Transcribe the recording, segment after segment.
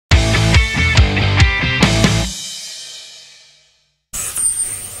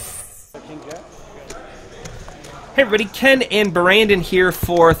Hey everybody, Ken and Brandon here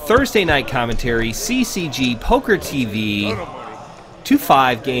for Thursday Night Commentary, CCG Poker TV,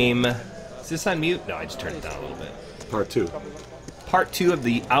 2-5 game. Is this on mute? No, I just turned it down a little bit. Part 2. Part 2 of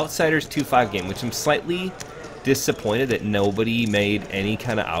the Outsiders 2-5 game, which I'm slightly disappointed that nobody made any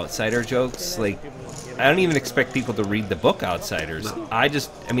kind of Outsider jokes. Like, I don't even expect people to read the book Outsiders. No. I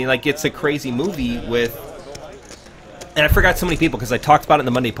mean, like, it's a crazy movie with... And I forgot so many people because I talked about it in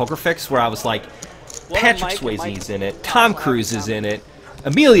the Monday Poker Fix where I was like, Patrick Swayze's in it, Tom Cruise is in it,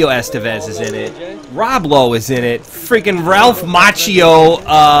 Emilio Estevez is in it, Rob Lowe is in it, freaking Ralph Macchio,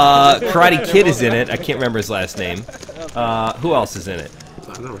 Karate Kid is in it. I can't remember his last name. Who else is in it?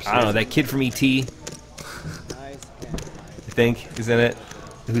 I don't know, that kid from E.T. I think is in it.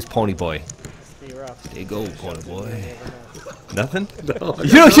 Who's Pony Boy? There you go, Pony Boy. Nothing? No,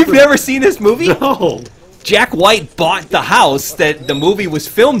 you've never seen this movie? No. Jack White bought the house that the movie was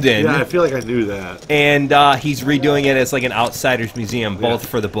filmed in. Yeah, I feel like I knew that. And he's redoing it as like an Outsiders museum, both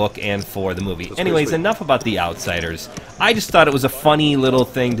for the book and for the movie. Anyways, enough about the Outsiders. I just thought it was a funny little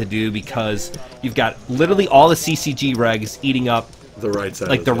thing to do because you've got literally all the CCG regs eating up the right side,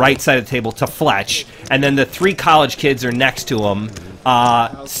 like the right side of the table to Fletch, and then the 3 college kids are next to him.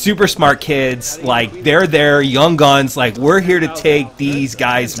 Super smart kids, like they're there, young guns, like we're here to take these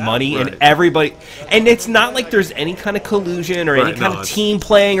guys' money, and everybody, and it's not like there's any kind of collusion or any kind of team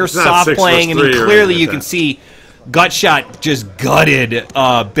playing or soft playing. I mean, clearly you can see Gutshot just gutted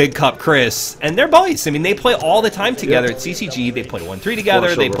Big Cup Chris, and they're boys. I mean, they play all the time together at CCG. They play 1-3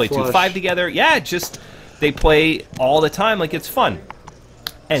 together. They play 2-5 together. Yeah, just they play all the time. Like it's fun.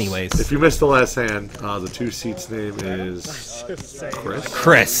 Anyways, if you missed the last hand, the 2 seats' name is Chris.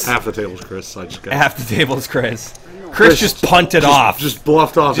 Chris. Half the table's Chris. So I just got half the table's Chris. Chris just punted off. Just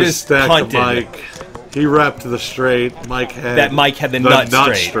bluffed off his stack to Mike. He repped the straight. Mike had the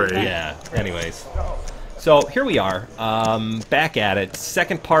nut straight. Yeah. Anyways, so here we are, back at it.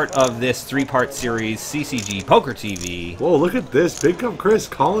 Second part of this 3-part series, CCG Poker TV. Whoa, look at this. Big Cup Chris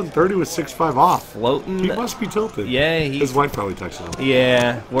calling 30 with 6-5 off. Floating. He must be tilted. Yeah. His wife probably texted him.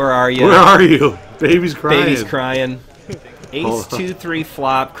 Yeah. Where are you? Where are you? Baby's crying. Baby's crying. Ace 2-3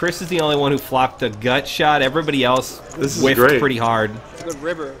 flop. Chris is the only one who flopped the gut shot. Everybody else whiffed pretty hard. It's a good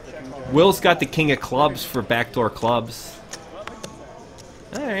river. Will's got the king of clubs for backdoor clubs.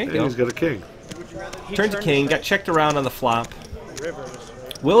 All right, and he's got a king. Turns to king, got checked around on the flop.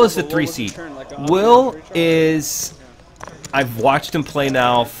 Will is the 3 seat. Will is... I've watched him play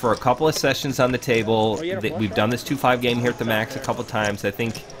now for a couple of sessions on the table. We've done this 2-5 game here at the Max a couple times. I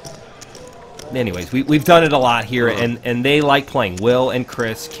think... Anyways, we've done it a lot here, and they like playing. Will and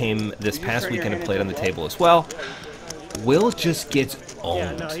Chris came this past weekend and played on the table as well. Will just gets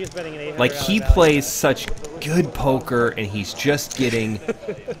owned. Like, he plays such good poker, and he's just getting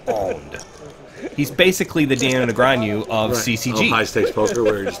owned. He's basically the Dan Negreanu of CCG. High stakes poker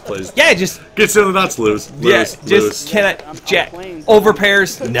where he just plays. Yeah, just gets in the nuts, lose. Cannot jack over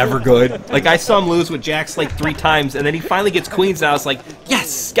pairs, never good. Like I saw him lose with jacks like 3 times, and then he finally gets queens, and I was like,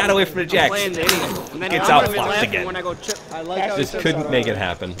 yes, got away from the jacks. Gets out flopped again. Just couldn't make it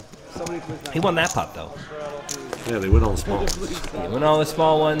happen. He won that pot though. Yeah, they win all the small ones. They win all the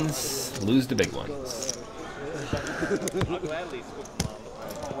small ones, lose the big ones.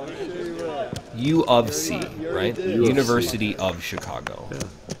 UofC, right? UFC. University of Chicago.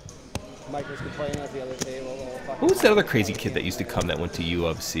 Yeah. Who was that other crazy kid that used to come that went to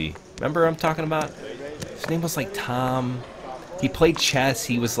UofC? Remember I'm talking about? His name was like Tom. He played chess.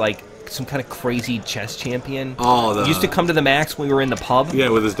 He was like some kind of crazy chess champion. Oh, he used to come to the Max when we were in the pub. Yeah,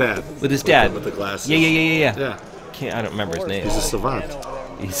 with his dad. With his dad. With the glasses. Yeah. I don't remember his name. He's a savant.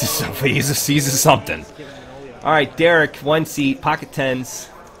 He's a something. All right, Derick, 1 seat, pocket tens.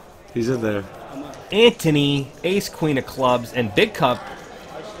 He's in there. Anthony, ace queen of clubs, and Big Cup.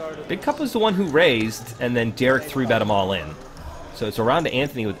 Big Cup was the one who raised, and then Derick 3-bet them all in. So it's around to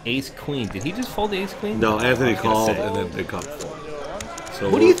Anthony with ace queen. Did he just fold the ace queen? No, Anthony called, and then Big Cup fold. So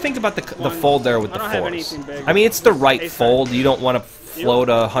what do you think about the fold there with the 4s? I mean, it's the right fold. You don't want to float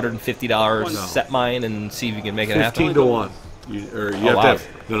a $150 set mine and see if you can make it happen. 15 to 1. You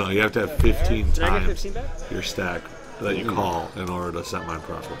have to have 15 times your stack that you call in order to set mine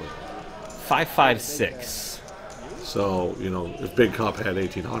properly. 5-5-6. So, if Big Cup had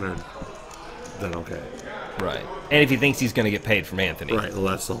 1,800, then okay. Right. And if he thinks he's going to get paid from Anthony. Right, well,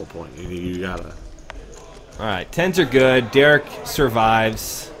 that's the whole point. You gotta... All right, 10s are good. Derick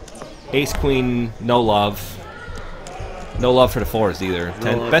survives. Ace Queen, no love. No love for the 4s either.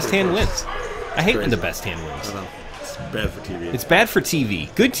 Best hand wins. I hate when the best hand wins. I know. It's bad for TV. It's bad for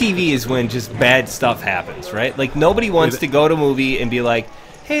TV. Good TV is when just bad stuff happens, right? Like, nobody wants to go to a movie and be like,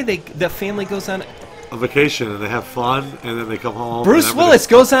 hey, the family goes on a vacation and they have fun, and then they come home. Bruce Willis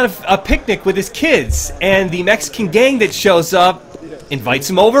goes on a picnic with his kids, and the Mexican gang that shows up invites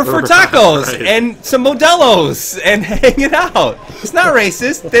him over for tacos and some Modelo's and hanging out. It's not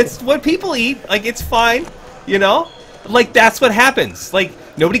racist. That's what people eat. Like, it's fine, you know? Like, that's what happens. Like,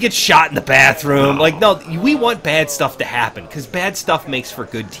 nobody gets shot in the bathroom. Like, no, we want bad stuff to happen because bad stuff makes for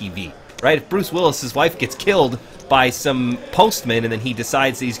good TV, right? If Bruce Willis's wife gets killed by some postman and then he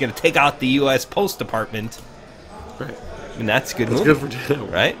decides that he's going to take out the U.S. Post Department, right? I mean, that's good. That's good for him,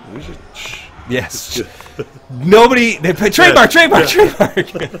 right? We should. Yes. Nobody. They put trademark.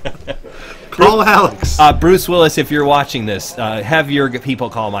 Call Alex. Bruce Willis, if you're watching this, have your people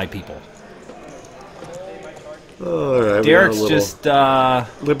call my people. All right. Derick's just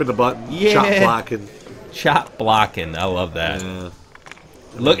lipping the button. Yeah. Chop blocking. Chop blocking. I love that. Yeah.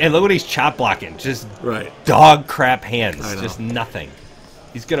 Look what he's chop blocking. Just dog crap hands. Just nothing.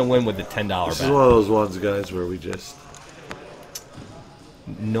 He's gonna win with the $10 bet. This is one of those ones, guys, where we just.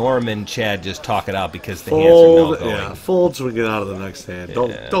 Norm and Chad just talk it out because the hands are no going. Yeah, fold so we get out of the next hand.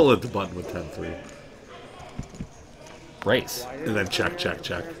 Yeah. Don't let the button with 10-3. Raise. And then check.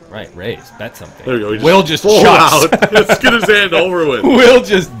 Right, raise. Bet something. There we go. Will just fold chucks. out. Let's get his hand over with. Will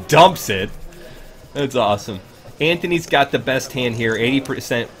just dumps it. That's awesome. Anthony's got the best hand here.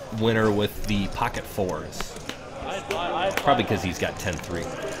 80% winner with the pocket fours. Probably because he's got 10-3.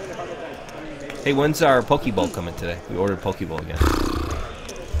 Hey, when's our Pokeball coming today? We ordered Pokeball again.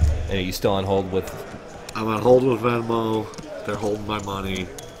 And are you still on hold with... I'm on hold with Venmo. They're holding my money.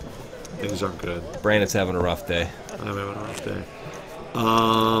 Things aren't good. Brandon's having a rough day. I'm having a rough day.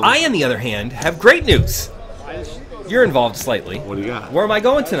 I, on the other hand, have great news. You're involved slightly. What do you got? Where am I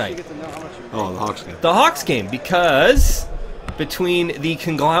going tonight? Oh, the Hawks game. The Hawks game, because between the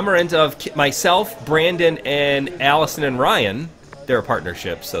conglomerate of myself, Brandon, and Allison and Ryan, they're a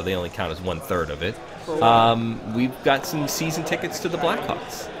partnership, so they only count as 1/3 of it. We've got some season tickets to the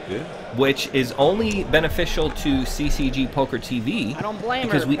Blackhawks. Yeah. Which is only beneficial to CCG Poker TV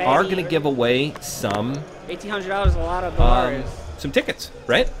because we are going to give away some $1,800 is a lot of dollars. Some tickets,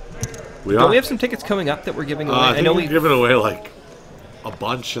 right? We are. Don't we have some tickets coming up that we're giving away? I know we're giving away like a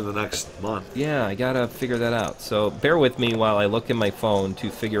bunch in the next month. Yeah, I gotta figure that out. So bear with me while I look in my phone to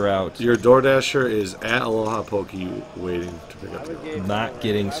figure out. Your DoorDasher is at Aloha Pokey waiting to pick up your order. Not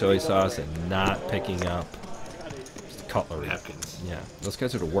getting soy sauce and not picking up cutlery. Napkins. Yeah, those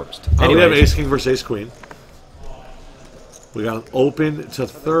guys are the worst. Anyway, we have Ace King versus Ace Queen. We got an open to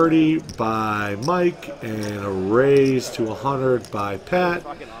 30 by Mike and a raise to 100 by Pat.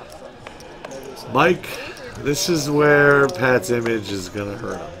 Mike, this is where Pat's image is going to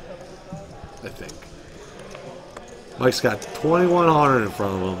hurt him, I think. Mike's got 2,100 in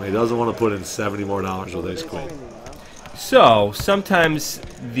front of him. He doesn't want to put in $70 more with Ace Queen. So, sometimes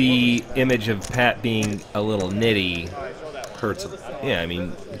the image of Pat being a little nitty hurts him. Yeah, I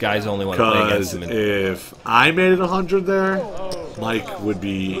mean, guys only want to play against him. If I made it 100 there, Mike would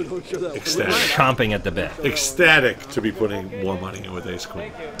be ecstatic. Chomping at the bit. Ecstatic to be putting more money in with Ace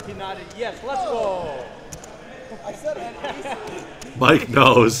Queen. He nodded, yes, let's go. Mike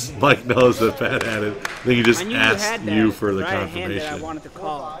knows that Pat had it. I think he just asked you for the confirmation. I wanted to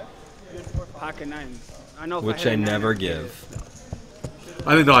call. Pocket nines. I know. Which I never give.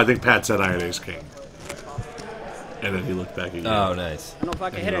 I think Pat said I had Ace King. And then he looked back at you. Oh, nice. I know if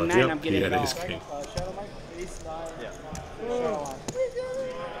I can hit a 9, I'm getting it. He had Ace King. Oh.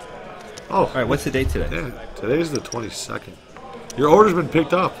 All right, what's the date today? Yeah, today's the 22nd. Your order's been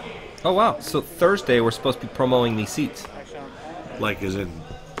picked up. Oh, wow. So Thursday we're supposed to be promoting these seats. Like, is in...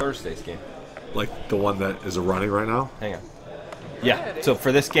 Thursday's game. Like the one that is running right now? Hang on. Yeah, so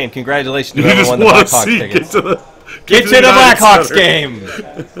for this game, congratulations to whoever won the Blackhawks tickets. Get to the Blackhawks game!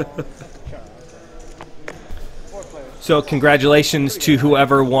 So congratulations to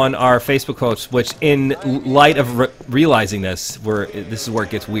whoever won our Facebook votes, which in light of realizing this, this is where it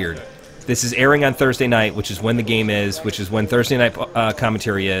gets weird. This is airing on Thursday night, which is when the game is, which is when Thursday night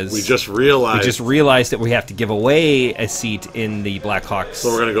commentary is. We just realized that we have to give away a seat in the Blackhawks.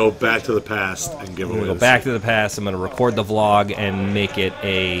 So we're going to go back to the past and give away We're going to go back to the past. I'm going to record the vlog and make it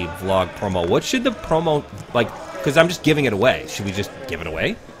a vlog promo. What should the promo, like, because I'm just giving it away. Should we just give it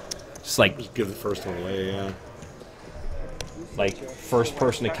away? Just give the first one away, yeah. Like, first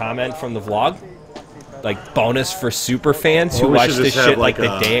person to comment from the vlog? Like, bonus for super fans who watch this shit like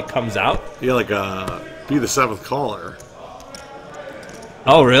the day it comes out? Yeah, be the 7th caller.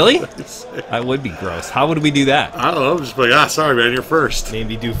 Oh, really? That would be gross. How would we do that? I don't know. Just like, sorry, man, you're first.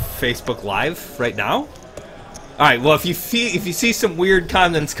 Maybe do Facebook Live right now? All right, well, if you see some weird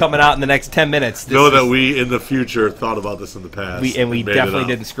comments coming out in the next 10 minutes... Know that we, in the future, thought about this in the past. We definitely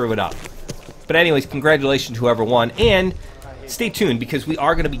didn't screw it up. But anyways, congratulations to whoever won. And stay tuned because we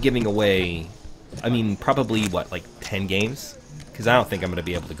are going to be giving away, I mean, probably, what, like 10 games? Because I don't think I'm going to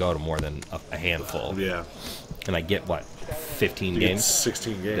be able to go to more than a handful. Yeah. And I get, what, 15 You games? get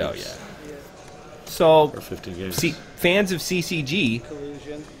 16 games. Oh, yeah. So, Or 15 games. see, fans of CCG,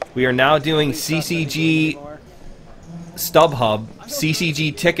 we are now doing CCG StubHub,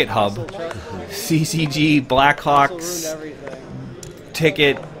 CCG Ticket Hub, CCG Blackhawks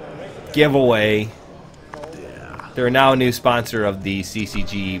Ticket Giveaway. Yeah. They're now a new sponsor of the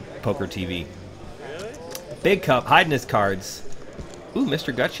CCG Poker TV. Big Cup, hiding his cards. Ooh,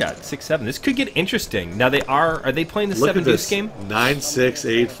 Mr. Gutshot, 6-7. This could get interesting. Now are they playing the Look 7 at deuce this. game?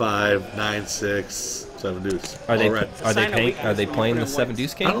 9-6, 8-5, 9-6, 7 deuce. Are they All red. are they playing the 7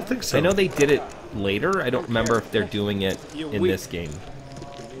 deuce game? I don't think so. I know they did it later. I don't remember if they're doing it in this game.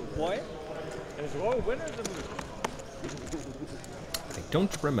 What? I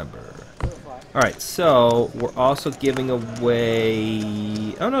don't remember. All right, so we're also giving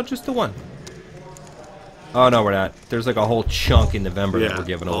away. Oh no, just the one. Oh no, we're not. There's like a whole chunk in November that we're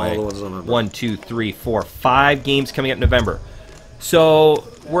giving away. all the ones in November. 1, 2, 3, 4, 5 games coming up in November. So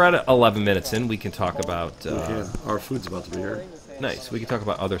we're at 11 minutes in. We can talk about. Our food's about to be here. Nice. We can talk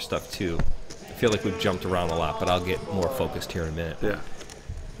about other stuff too. I feel like we've jumped around a lot, but I'll get more focused here in a minute. Yeah.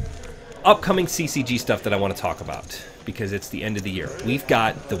 Upcoming CCG stuff that I want to talk about because it's the end of the year. We've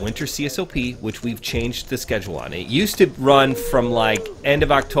got the Winter CSOP, which we've changed the schedule on. It used to run from like end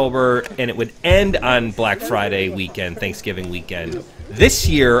of October, and it would end on Black Friday weekend, Thanksgiving weekend. This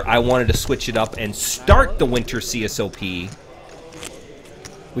year, I wanted to switch it up and start the Winter CSOP,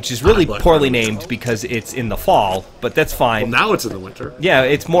 which is really poorly named because it's in the fall, but that's fine. Well, now it's in the winter. Yeah,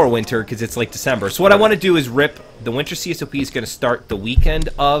 it's more winter because it's like December. So what I want to do is rip the Winter CSOP is going to start the weekend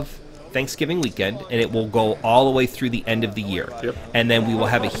of Thanksgiving weekend, and it will go all the way through the end of the year. Yep. And then we will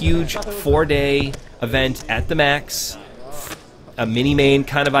have a huge 4-day event at the max, a mini main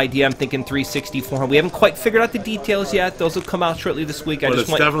kind of idea. I'm thinking 360, 400. We haven't quite figured out the details yet. Those will come out shortly this week. But I just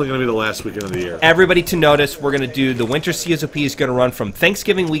it's want definitely going to be the last weekend of the year. everybody to notice we're going to do the Winter CSOP is going to run from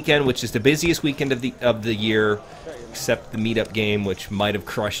Thanksgiving weekend, which is the busiest weekend of the year, except the meetup game, which might have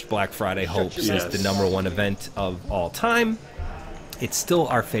crushed Black Friday hopes Yes. as the #1 event of all time. It's still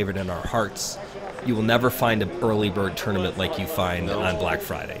our favorite in our hearts. You will never find an early bird tournament like you find on Black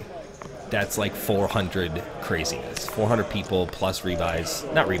Friday. That's like 400 craziness. 400 people plus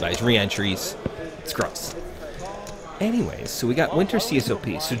re-entries. It's gross. Anyways, so we got Winter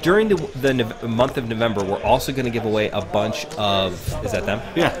CSOP. So during the month of November, we're also going to give away a bunch of... Is that them?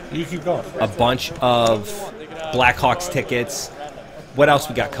 Yeah, you keep going. A bunch of Blackhawks tickets. What else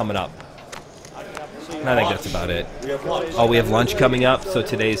we got coming up? I think that's about it. Oh, we have lunch coming up. So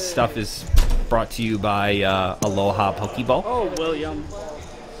today's stuff is brought to you by Aloha Pokeball. Oh, William.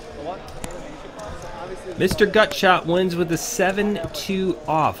 Mr. Gutshot wins with a 7-2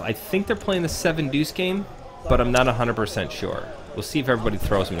 off. I think they're playing the 7 deuce game, but I'm not 100% sure. We'll see if everybody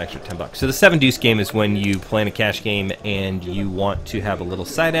throws them an extra $10. So the 7 deuce game is when you play in a cash game and you want to have a little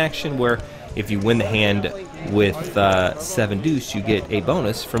side action where if you win the hand with 7 deuce, you get a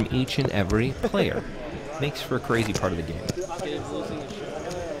bonus from each and every player. Makes for a crazy part of the game.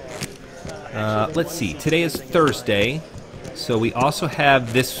 Let's see. Today is Thursday, so we also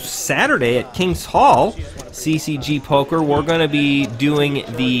have this Saturday at King's Hall, CCG Poker. We're going to be doing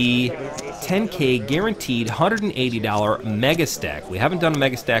the 10K guaranteed $180 mega stack. We haven't done a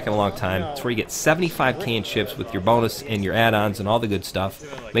mega stack in a long time. It's where you get 75K in chips with your bonus and your add-ons and all the good stuff.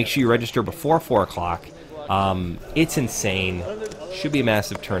 Make sure you register before 4 o'clock. It's insane. Should be a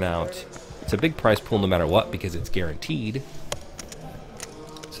massive turnout. It's a big prize pool no matter what because it's guaranteed.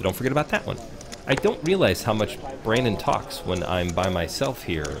 So don't forget about that one. I don't realize how much Brandon talks when I'm by myself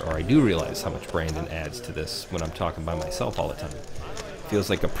here, or I do realize how much Brandon adds to this when I'm talking by myself all the time. Feels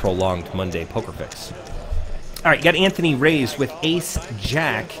like a prolonged Monday poker fix. All right, you got Anthony Rays with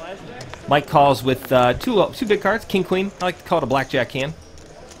Ace-Jack. Mike calls with two big cards, King, Queen. I like to call it a blackjack hand.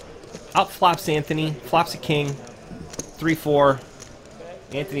 Out flops Anthony, flops a king, 3-4.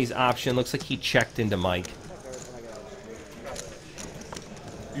 Anthony's option. Looks like he checked into Mike.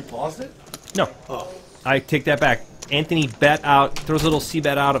 You paused it? No. Oh. I take that back. Anthony bet out, throws a little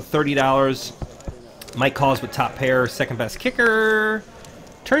C-bet out of $30. Mike calls with top pair, second best kicker.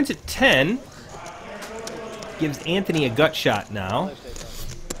 Turns at 10. Gives Anthony a gut shot now.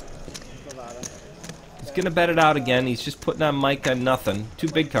 He's going to bet it out again. He's just putting on Mike on nothing. 2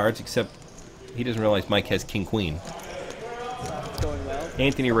 big cards, except he doesn't realize Mike has King Queen.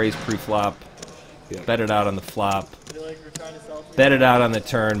 Anthony raised pre-flop. Bet it out on the flop. Bet it out on the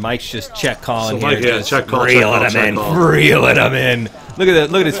turn. Mike's just check calling So Mike, here. yeah, Just check call, reeling him in. Reeling him in. Look at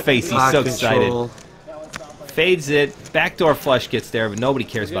that! Look at his face. He's Lock so control. excited. Fades it. Backdoor flush gets there, but nobody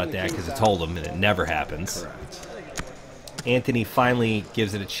cares about that because it's hold'em and it never happens. Correct. Anthony finally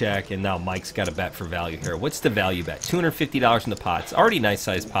gives it a check, and now Mike's got a bet for value here. What's the value bet? $250 in the pot. It's already a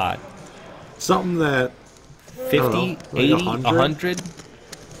nice-sized pot. Something that 50, 80, 100?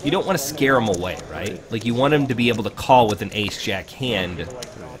 You don't want to scare him away, right? Like, you want him to be able to call with an ace-jack hand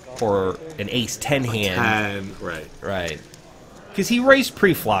or an ace-10 hand. Right. Right. Because he raised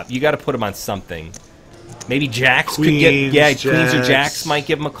pre-flop. You got to put him on something. Maybe jacks could Queens, get... Yeah, queens or jacks. jacks might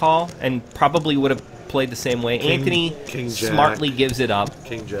give him a call, and probably would have played the same way. Anthony King jack. smartly gives it up.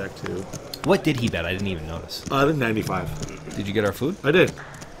 King jack too. What did he bet? I didn't even notice. I did 95. Did you get our food? I did.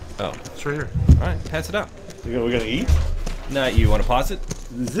 Oh. It's right here. All right, pass it up. We gonna eat? No, you want to pause it?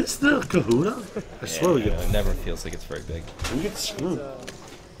 Is this the Kahuna? I swear we Yeah, get it never feels like it's very big. we get screwed.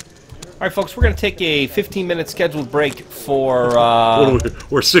 All right, folks, we're going to take a 15-minute scheduled break for... What are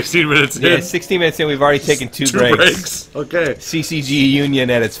we're 16 minutes in. yeah, 16 minutes in. We've already taken two breaks. Okay. CCG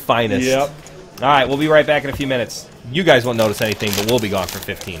Union at its finest. Yep. All right, we'll be right back in a few minutes. You guys won't notice anything, but we'll be gone for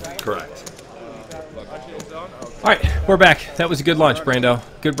 15. Correct. All right, we're back. That was a good lunch, Brando.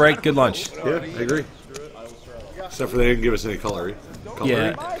 Good break, good lunch. Yeah, I agree. Except for they didn't give us any coloring.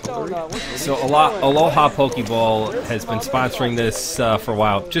 Yeah. So Aloha Pokeball has been sponsoring this for a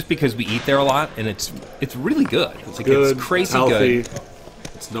while, just because we eat there a lot, and it's really good. It's like, Good. it's crazy healthy. good.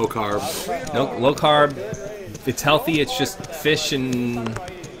 It's no carb. No low carb. It's healthy. It's just fish and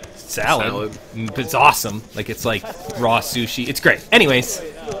salad. But it's awesome. Like, it's like raw sushi. It's great. Anyways,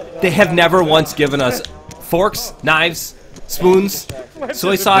 they have never once given us forks, knives, spoons,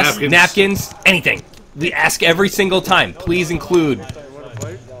 soy sauce, napkins, anything. We ask every single time, please include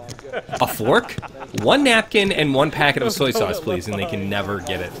a fork, one napkin, and one packet of soy sauce, please, and they can never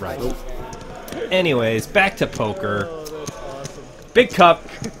get it right. Anyways, back to poker. Big cup,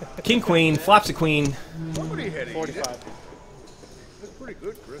 king, queen, flops a queen. 45.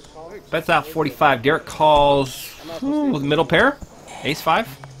 Bets out 45. Derick calls with middle pair, ace 5.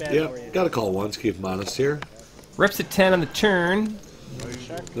 Yep. Gotta call once, keep them honest here. Rips at 10 on the turn.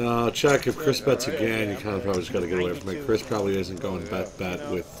 No, check. If Chris bets again, you kind of probably just got to get away from it. Chris probably isn't going bet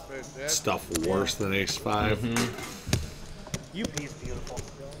with stuff worse than ace 5. UP's beautiful.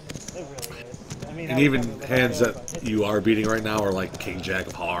 It really is. I mean, And even hands that you are beating right now are like king jack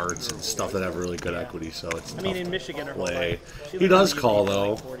of hearts and stuff that have really good equity, so it's tough in Michigan, to her whole play. life. She He lived in does the call UK for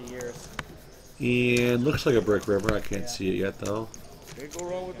though, like 40 years. and looks like a brick river. I can't see it yet though. Can't go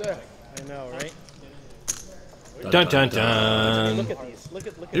wrong with that. I know, right? Dun dun dun. Look at these. Look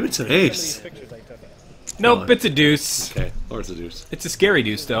at Maybe it's an some of these ace. pictures I took. Nope, it's a deuce. Okay, or it's a deuce. It's a scary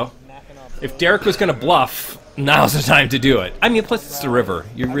deuce, though. Knocking up. If Derick was going to bluff, now's the time to do it. I mean, plus it's the river.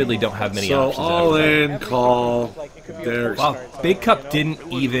 You really don't have many So options. all out of it. in, call. There's Wow, Big Cup didn't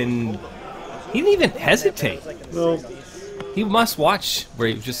even... He didn't even hesitate. no. He must watch where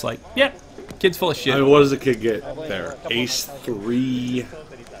he was just like, yeah, kid's full of shit. I mean, what does the kid get there? Ace 3,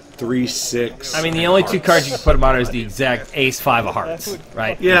 3, 6. I mean, the only two cards you can put him on is the exact ace 5 of hearts,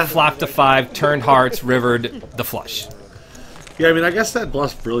 right? Yeah. He flopped a 5, turned hearts, rivered the flush. Yeah, I mean, I guess that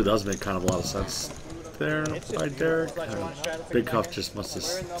bluff really does make kind of a lot of sense there by Derick. Big Cuff just must have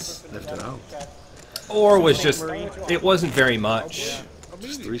sniffed it out. Or was just, it wasn't very much.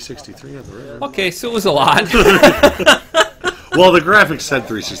 Just 363 on the river. Okay, so it was a lot. Well, the graphics said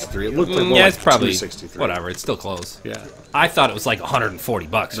 363. It looked like more Yeah, like it's probably, 263. whatever, it's still close. Yeah. I thought it was like $140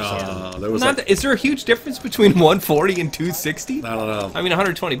 or something. No, there was Not like, that, is there a huge difference between 140 and 260? I don't know. I mean,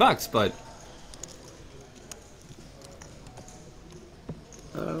 $120, but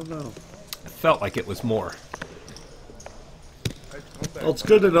I don't know. I felt like it was more. Well, it's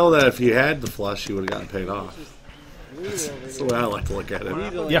good to know that if you had the flush, you would have gotten paid off. That's the way I like to look at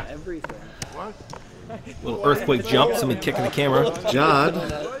it. Yeah. Little earthquake jump, somebody kicking the camera. John,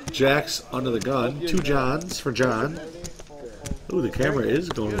 Jack's under the gun. 2 Johns for John. Ooh, the camera is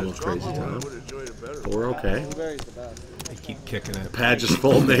going a little crazy, Tom. But we're okay. They keep kicking it. Pad just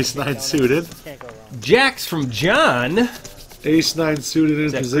folding ace 9 suited. Jacks from John. Ace 9 suited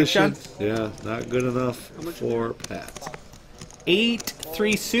in that position. Chris Yeah, not good enough for Pat.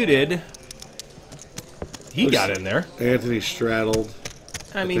 8-3 suited. He got in there. Anthony straddled.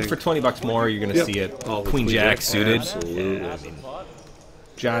 I mean, think. for $20 more, you're going to Yep. see it. Oh, Queen Jack suited. Absolutely. Yeah, I mean,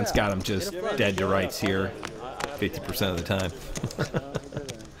 John's got him just dead to rights here 50% of the time.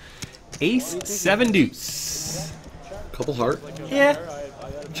 Ace 7 deuce. Couple heart. Yeah.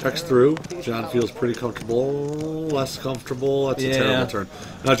 Checks through. John feels pretty comfortable. Less comfortable. That's a Yeah. terrible turn.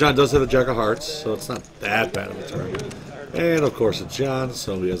 Now, John does have a jack of hearts, so it's not that bad of a turn. And, of course, it's John,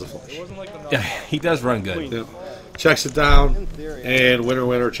 so he has a flush. Yeah, he does run good. Yep. Checks it down, and winner,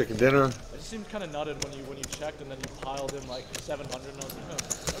 winner, chicken dinner. It just seemed kind of nutted when you checked and then you piled in like 700 and I was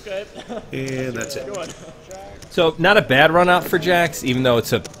like, oh, okay. And that's it. So not a bad run out for Jacks, even though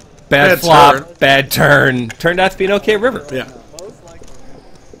it's a bad flop, turn. bad turn. Turned out to be an okay river. Yeah.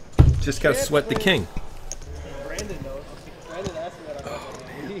 Just gotta sweat the king.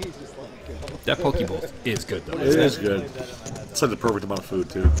 That Pokeball is good though. It is good. It's like the perfect amount of food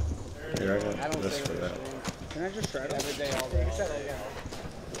too. Here, I got this for that. Can I just try it?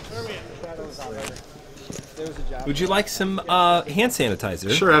 Would you like some hand sanitizer?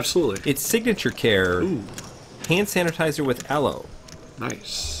 Sure, absolutely. It's Signature Care Ooh, hand sanitizer with aloe.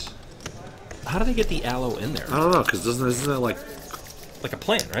 nice. How do they get the aloe in there? I don't know, because isn't it like, Like a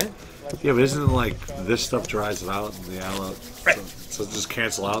plant, right? yeah, but isn't it like this stuff dries it out and the aloe, Right. so just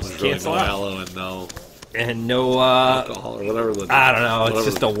cancel out and there's really Cancel no out. aloe and no And no, alcohol or whatever. I don't know. It's whatever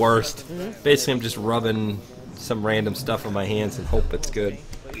just the worst. Basically, I'm just rubbing some random stuff on my hands and hope it's good.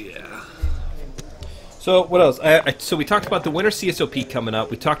 Yeah. So what else? So we talked about the Winter CSOP coming up.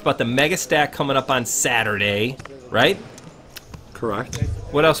 We talked about the Mega Stack coming up on Saturday, right? Correct.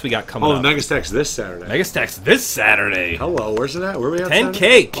 What else we got coming Oh, up? the Mega Stack's this Saturday. Mega Stack's this Saturday. Hello, where's it at? Where are we at? 10K,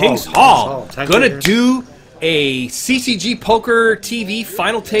 Saturday? Kings Oh, Hall. 10K Gonna here. do a CCG Poker TV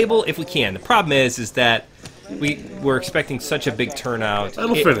final table if we can. The problem is that we're expecting such a big turnout.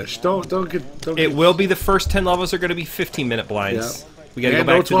 That'll finish. Don't get. It will be the first 10 levels are going to be 15-minute blinds. Yeah. We got to go And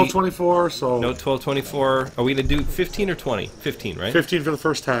back no to the 12-24, so no 12-24. Are we going to do 15 or 20? 15, right? 15 for the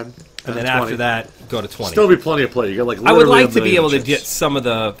first 10, and then 20. after that, go to 20. Still be plenty of play. You got like. I would literally like a to be million able to chips. get some of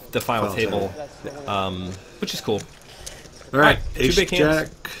the final Final table, which is cool. All right, two Ace big Jack, hands.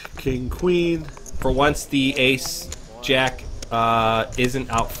 King Queen. For once, the Ace Jack isn't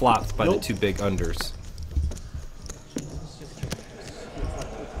outflopped by the two big unders.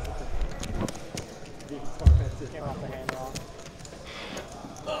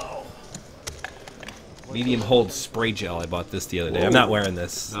 Medium hold spray gel. I bought this the other day. I'm not wearing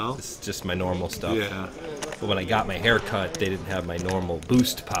this. No? This is just my normal stuff. Yeah. But when I got my hair cut, they didn't have my normal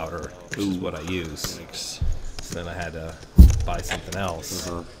boost powder, which is what I use. Thanks. So then I had to buy something else.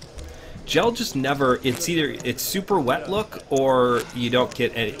 Uh-huh. Gel just never. It's either it's super wet look or you don't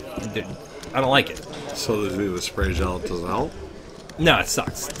get any. I don't like it. So the spray gel doesn't help. No, it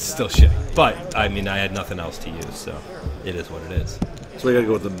sucks. It's still shitty. But I mean, I had nothing else to use, so it is what it is. So we gotta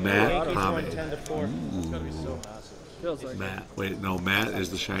go with the matte pomade. 10 to 4. It's gonna be so massive. Feels like Matte. Wait, no, matte is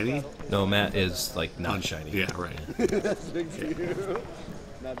the shiny. No, Matt is like not shiny. Yeah, right. That's big to you.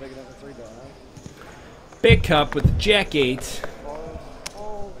 Not big enough for 3 down, huh? Big cup with Jack 8.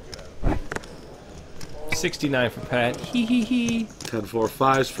 69 for Pat. Hee hee hee.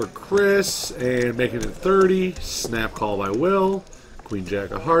 10-4-5s for Chris, and making it 30. Snap call by Will. Queen Jack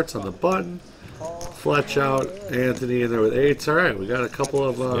of Hearts on the button. Fletch out. Anthony in there with 8s. All right, we got a couple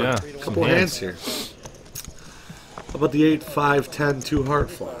of Yeah, couple some hands here. How about the 8, 5, 10, 2 heart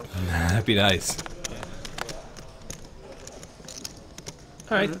flop? That'd be nice.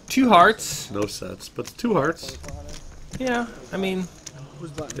 All right, 2 hearts. No sets, but the 2 hearts. Yeah, I mean,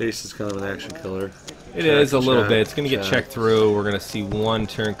 Ace is kind of an action killer. it is a little check, bit. It's going to get check. checked through. We're going to see 1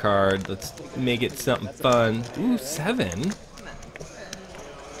 turn card. Let's make it something fun. Ooh, 7.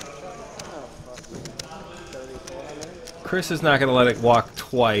 Chris is not going to let it walk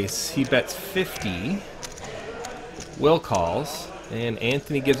twice. He bets 50. Will calls. And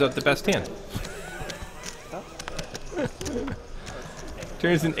Anthony gives up the best hand.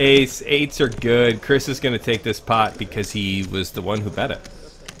 Turns an ace. 8s are good. Chris is going to take this pot because he was the one who bet it.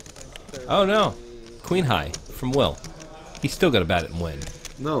 Oh no. Queen high from Will. He's still going to bet it and win.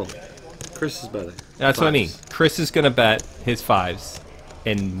 No, Chris is betting. That's what I mean. 5s. Chris is going to bet his 5s.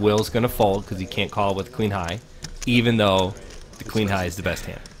 And Will's going to fold because he can't call with queen high. Even though the queen high is the best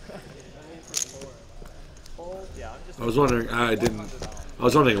hand. I was wondering. I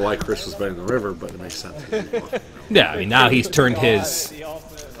was wondering why Chris was betting the river, but it makes sense. Yeah, I mean, now he's turned his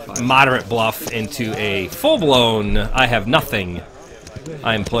moderate bluff into a full-blown, I have nothing.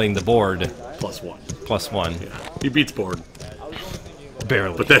 I'm playing the board. +1. +1. Yeah. He beats board,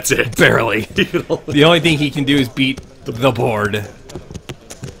 Barely. but that's it. Barely. You know? The only thing he can do is beat the board.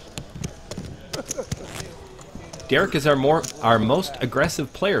 Derick is our most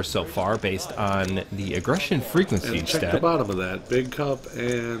aggressive player so far based on the aggression frequency And check the stat. bottom of that. Big cup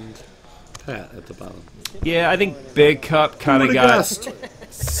and Pat at the bottom. Yeah, I think Big Cup kind of Who would've got guessed?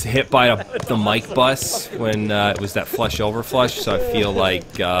 hit by the mic bus when it was that flush overflush, so I feel like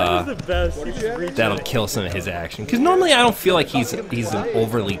The best. that'll kill some of his action. Because normally I don't feel like he's an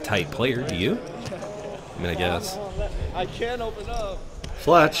overly tight player. Do you? I mean, I guess. I can't open up.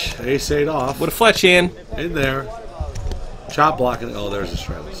 Fletch, ace 8 off. What a Fletch hand. In there. Chop blocking. Oh, there's a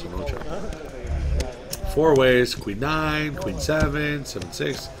straddle, so no chop. 4 ways. Queen 9, Queen 7, 7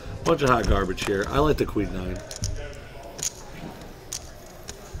 6. Bunch of hot garbage here. I like the Queen 9.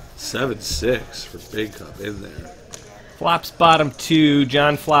 7 6 for big cup in there. Flops bottom 2.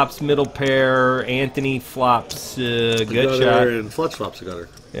 John flops middle pair. Anthony flops Gutshot. And Fletch flops a gutter.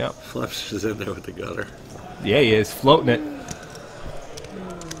 Yeah. Fletch is in there with the gutter. Yeah, he is floating it.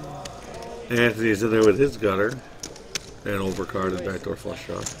 Anthony's in there with his gutter. And overcarded backdoor flush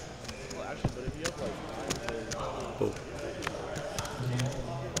draw. Oh.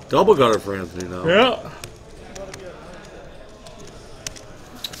 Double gutter for Anthony now. Yeah.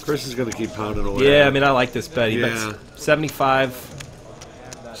 Chris is going to keep pounding away. Yeah, I mean, I like this bet. He Yeah. bets 75.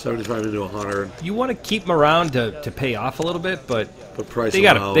 75 into 100. You want to keep him around to pay off a little bit, but Price they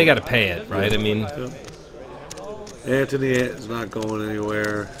gotta pay it, right? Yeah. I mean, Yeah. Anthony is not going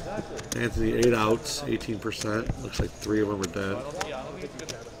anywhere. Anthony 8 outs, 18%. Looks like 3 of them are dead.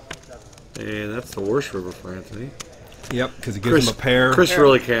 And that's the worst river for Anthony. yep, because it gives him a pair. Chris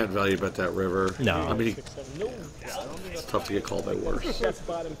really can't value bet that river. No. I mean, it's tough to get called by worse. That's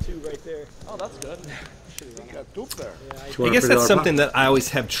bottom 2 right there. Oh, that's good. I guess that's something that I always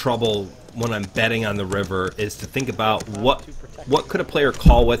have trouble when I'm betting on the river is to think about what could a player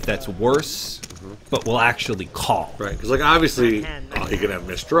call with that's worse, but will actually call. Right, because like obviously you could have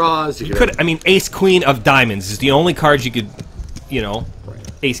missed draws. You could. I mean, Ace Queen of Diamonds is the only card you could, you know,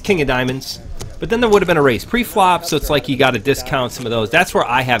 Ace King of Diamonds. But then there would have been a raise pre-flop, so it's like you got to discount some of those. That's where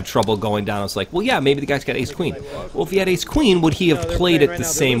I have trouble going down. It's like, well, yeah, maybe the guy's got Ace Queen. Well, if he had Ace Queen, would he have played it the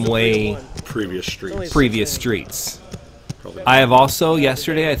same way previous streets? I have also,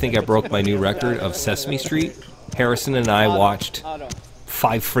 yesterday, I think I broke my new record of Sesame Street. Harrison and I watched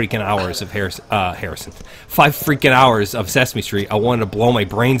 5 freaking hours of 5 freaking hours of Sesame Street. I wanted to blow my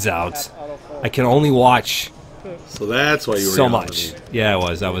brains out. I can only watch So that's why you were so much. Yeah,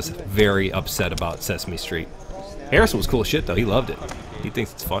 I was very upset about Sesame Street. Harrison was cool as shit, though. He loved it. He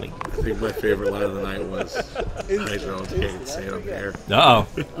thinks it's funny. I think my favorite line of the night was, I don't say it on air. Uh-oh.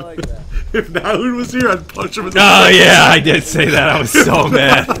 If Nahud was here, I'd punch him in the Oh, face. yeah, I did say that. I was so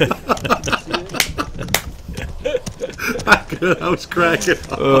mad. I was cracking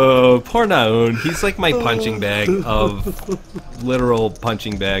up. Oh, poor Naun. He's like my punching bag of literal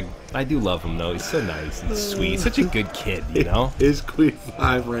punching bag. I do love him, though. He's so nice and sweet. Such a good kid, you know? His Queen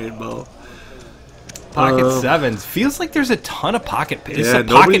 5 rainbow. Pocket sevens. Feels like there's a ton of pocket pairs. Yeah, It's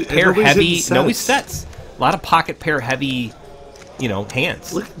a pocket pair nobody's heavy. hitting sets. Nobody sets. A lot of pocket pair heavy, you know,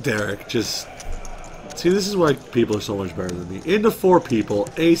 hands. Look at Derick. Just see, this is why people are so much better than me. Into 4 people,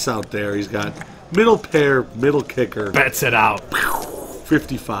 ace out there. He's got middle pair, middle kicker. Bets it out.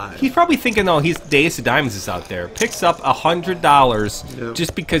 55. He's probably thinking, though, he's the Ace of Diamonds is out there. Picks up $100 Yep.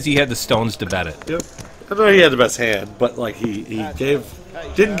 just because he had the stones to bet it. Yep. I know he had the best hand, but like he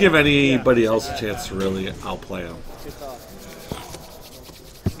didn't give anybody else a chance to really outplay him.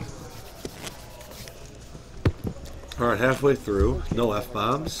 All right, halfway through, no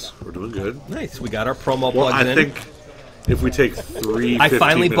F-bombs. We're doing good. Nice. We got our promo Well, plugged I in. think if we take 3 I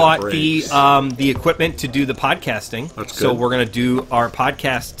finally 15-minute bought breaks, the equipment to do the podcasting. That's So good. we're gonna do our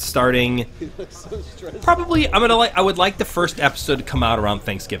podcast starting. Probably, I would like the first episode to come out around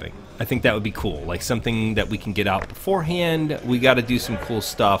Thanksgiving. I think that would be cool, like something that we can get out beforehand. We got to do some cool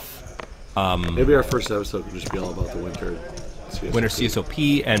stuff. maybe our first episode could just be all about the winter CSOP. Winter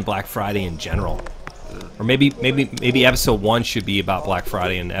CSOP and Black Friday in general. Or maybe episode 1 should be about Black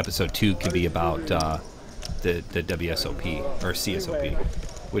Friday and episode 2 can be about the WSOP or CSOP.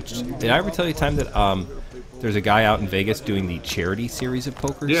 Which did I ever tell you the time that there's a guy out in Vegas doing the charity series of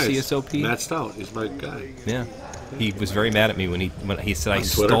poker Yeah, CSOP? Matt Stout. He's my guy. Yeah, he was very mad at me when he said I On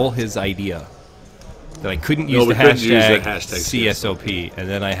Twitter? stole his idea. That I couldn't use we the couldn't use the hashtag hashtag CSOP, and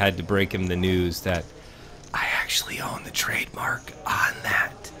then I had to break him the news that I actually own the trademark on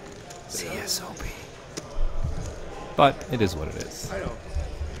that CSOP. But it is what it is.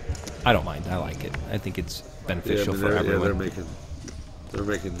 I don't mind. I like it. I think it's beneficial for everyone. They're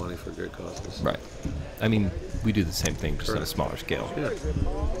making money for good causes. Right. I mean, we do the same thing, just on a Correct. smaller scale. Yeah.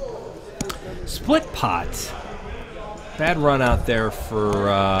 Split pot. Bad run out there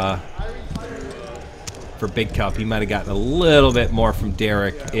for Big Cup. He might have gotten a little bit more from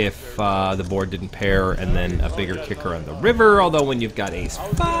Derick if the board didn't pair, and then a bigger kicker on the river. Although when you've got Ace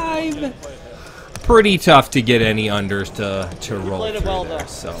 5, pretty tough to get any unders to roll through there.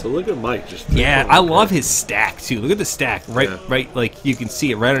 So So look at Mike. Just yeah, I love his stack too. Look at the stack, right, Yeah. right. Like you can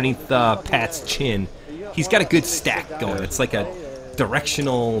see it right underneath Pat's chin. He's got a good stack going. Yeah. It's like a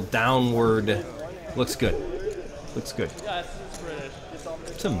directional downward. Looks good. Looks good.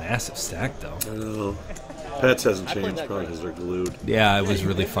 It's a massive stack, though. I know. Pets hasn't changed probably because they're glued. Yeah, it was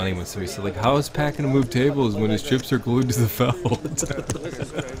really funny when somebody said, like, how is packing to move tables when his chips are glued to the felt?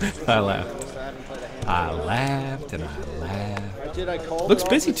 I laughed. I laughed and I laughed. Looks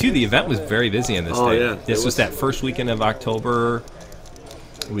busy, too. The event was very busy on this day. Yeah. This was that first weekend of October.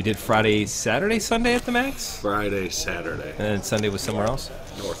 We did Friday, Saturday, Sunday at the max? Friday, Saturday. And Sunday was somewhere else?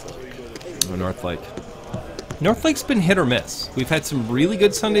 North Lake. Oh, North Lake. North Lake's been hit or miss. We've had some really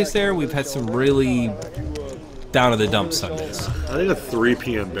good Sundays there. We've had some really down-to-the-dump Sundays. I think a 3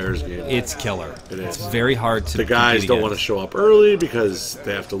 p.m. Bears game. It's killer. It is. It's very hard to The guys don't want to show up early because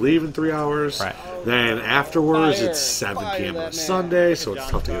they have to leave in 3 hours. Right. Then afterwards, it's 7 p.m. on a Sunday, so it's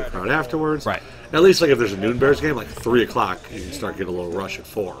tough to get a crowd afterwards. Right. At least, like, if there's a noon Bears game, like 3 o'clock, you can start getting a little rush at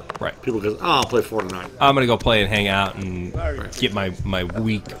 4. Right. People go, oh, I'll play 4 to 9. I'm going to go play and hang out and get my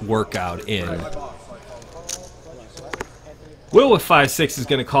week workout in. Will with 5-6 is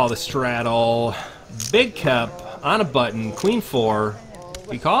going to call the straddle. Big cup on a button. Queen 4.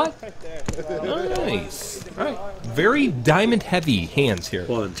 You call it? Nice. All right. Very diamond heavy hands here.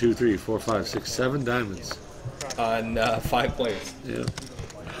 1, 2, 3, 4, 5, 6, 7 diamonds. On 5 players. Yeah.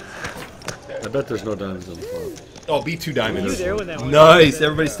 I bet there's no diamonds on the phone. Oh, B2 diamonds. there when that one Nice.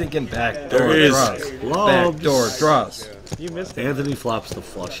 Everybody's thinking back door There is draws. clubs. Back door draws. You missed it. Anthony flops the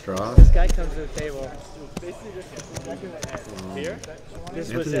flush draw. This guy comes to the table. Here?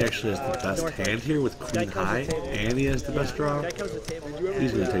 This was Anthony actually has the best hand here with queen high, and he has the best draw. Guy comes to the table.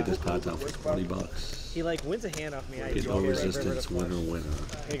 He's going to take this pot down for $20. He like wins a hand off me. I Get draw no it, resistance, winner, winner.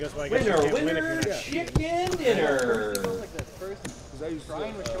 And he goes, well, I guess you can't win if you're not chicken dinner.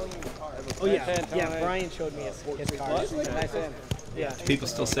 Oh yeah, Brian showed me his cards. Yeah. People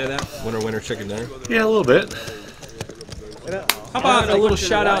still say that? Winner, chicken dinner. Yeah, a little bit. How about a little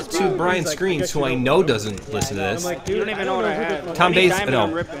shout out to Brian Screens, who I know doesn't listen to I'm this. like, dude, you don't even know what I have. Tom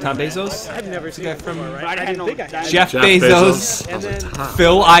Bezos? I've never seen it from right? I didn't think I had. Jeff Jeff Bezos, And then,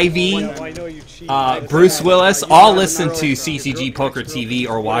 Phil Ivey, I know you cheat. Bruce Willis, all listen to CCG Poker TV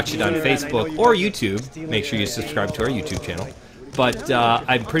or watch it on Facebook or YouTube. Make sure you subscribe to our YouTube channel. But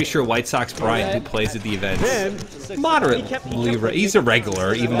I'm pretty sure White Sox Brian, who plays at the events, moderately, he's a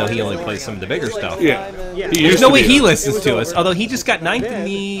regular, even though he only plays some of the bigger stuff. Yeah. There's no way he listens to us, although he just got 9th in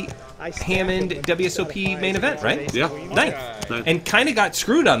the Hammond WSOP main event, right? Yeah. 9th. And kind of got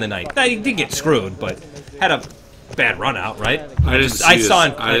screwed on the 9th. Now, he did get screwed, but had a bad run out, right? I saw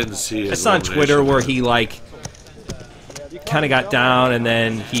on Twitter where he, like, kind of got down, and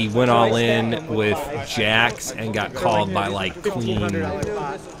then he went all in with jacks and got called by, like, Queen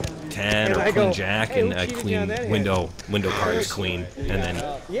 10 or Queen Jack and a Queen window card is Queen, and then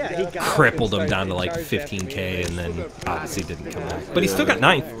crippled him down to like 15K, and then obviously didn't come back. But he still got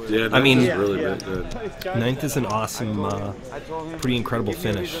 9th. Yeah, I mean, really good. 9th is an awesome, pretty incredible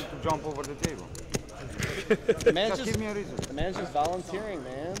finish. The man's just volunteering,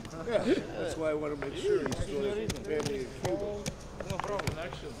 man. That's why I want to make sure he's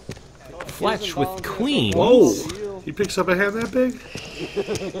Fletch with Queen. Whoa! He picks up a hand that big?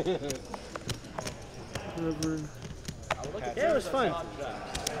 Yeah, it was fun.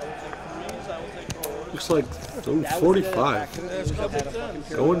 Looks like 45.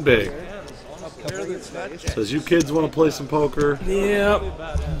 Going big. Says, you kids want to play some poker? Yep.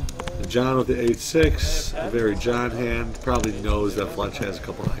 John with the 8-6, a very John hand. Probably knows that Fletch has a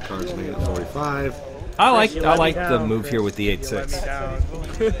couple high cards made at 45. I like the move here with the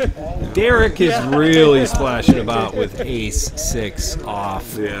 8-6. Derick is really splashing about with Ace-6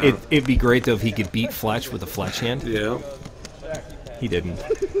 off. Yeah. It'd be great though if he could beat Fletch with a Fletch hand. Yeah. He didn't.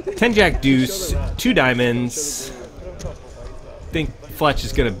 10 Jack Deuce, 2 diamonds. Think Fletch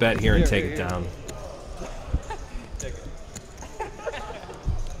is gonna bet here and take it down.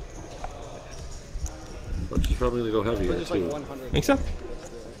 Fletch is probably gonna go heavy here too. Think so?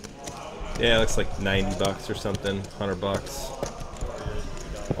 Yeah, it looks like 90 bucks or something, 100 bucks.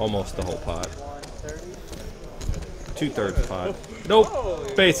 Almost the whole pot. 2/3 pot.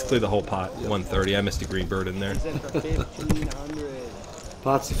 Nope, basically the whole pot. 130. I missed a green bird in there.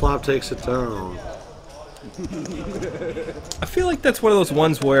 Pots the flop takes it down. I feel like that's one of those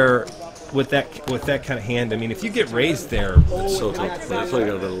ones where, with that kind of hand, I mean, if you get raised there, It's so tough. That's why you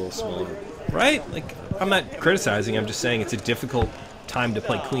got to bet a little smaller. right? Like, I'm not criticizing. I'm just saying it's a difficult time to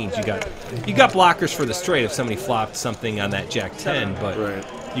play queens. You got blockers for the straight if somebody flopped something on that Jack 10, but Right.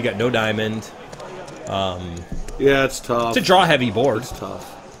 you got no diamond. Yeah, it's tough. It's a draw heavy board. It's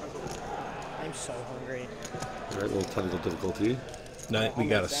tough. I'm so hungry. All right, little technical difficulty. No, we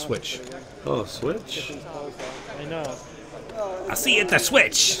got a switch. Oh, switch. I know. I see it, the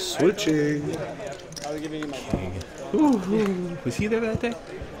switch. Switching. I was giving you my Was he there that day?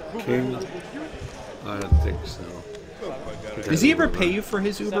 King? I don't think so. Does he ever pay you for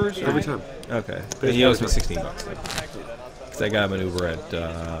his Ubers? Every time. Okay. And he owes me $16. Because I got him an Uber at...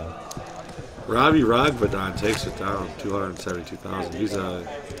 Ravi Ragvadan takes it down, 272,000. He's a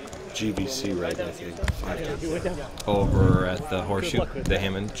GVC right, I think. 5 over at the Horseshoe, the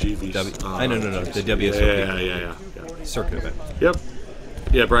Hammond. GVC. No, the WSOP. Yeah. Circuit event. Yep.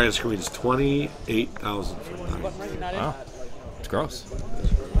 Yeah, Brian Screen's 28,000 for 9. Wow. It's gross.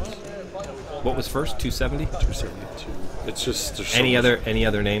 What was first? 270? 272. It's just... there's so Any much.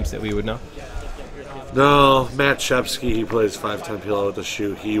 other names that we would know? No, Matt Shepsky, he plays 5-10 PLO with the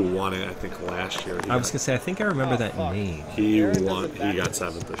shoe. He won it, I think, last year. I was going to say, I think I remember that name. He won. He got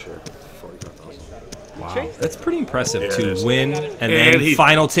 7th this year. 45,000. Wow. That's pretty impressive to is. win and then he-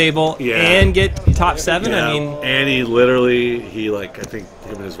 final table Yeah. and get top 7. Yeah, I mean, and he literally, I think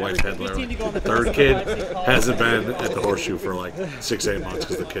him and his wife had literally, the third kid hasn't been at the Horseshoe for like 6-8 months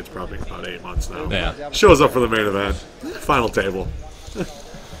because the kid's probably about 8 months now. Yeah. Shows up for the main event, final table,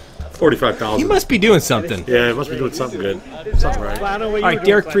 45,000. he must be doing something. Yeah, he must be doing something good, something right. All right,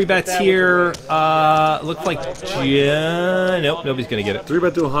 Derick, 3-bets here. Looks like nope, nobody's going to get it.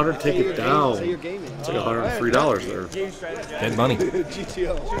 3-bet to 100, take it down. It's like $103 there. Dead money.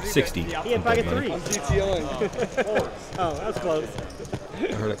 60. He had pocket Dead money. 3. Oh, that was close.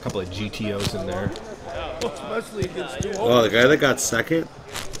 I heard a couple of GTOs in there. Oh, the guy that got second,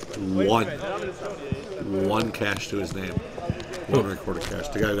 one cash to his name. One recorded cash.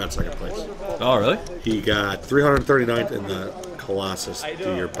 The guy who got second place. Oh, really? He got 339th in the Colossus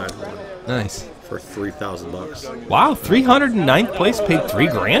the year Ben won Nice. for $3,000. Wow, 309th place, paid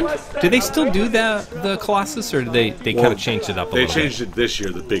 $3,000. Do they still do the Colossus, or did they kind of changed it up a They little changed it this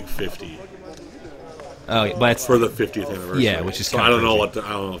year, the Big 50, Oh, yeah, but it's, for the 50th anniversary. Yeah, which is so kinda I don't know crazy.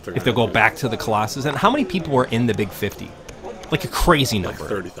 I don't know if they're if they'll go back to the Colossus. And how many people were in the Big 50? Like a crazy number.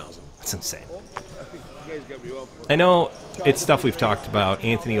 30,000. That's insane. I know it's stuff we've talked about.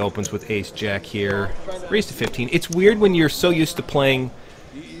 Anthony opens with Ace Jack here. Raised to 15. It's weird when you're so used to playing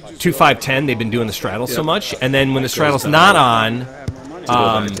 2-5-10. They've been doing the straddle so much, and then when the straddle's not on,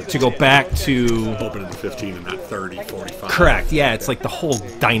 to go back to Open into 15 and not 30, 45. correct. Yeah, it's like the whole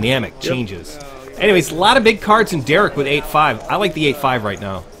dynamic changes. Anyways, a lot of big cards in Derick with 8-5. I like the 8-5 right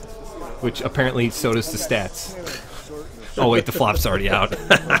now, which apparently so does the stats. Oh wait, the flop's already out.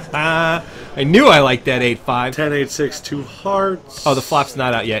 I knew I liked that 8-5. 10, 8, 6, 2 hearts. Oh, the flop's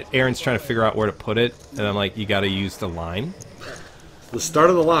not out yet. Aaron's trying to figure out where to put it, and I'm like, you got to use the line. The start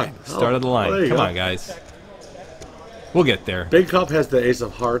of the line. Start of the line. there you Come go. on, guys. We'll get there. Big Cup has the Ace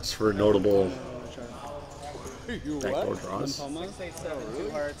of Hearts for notable backdoor draws.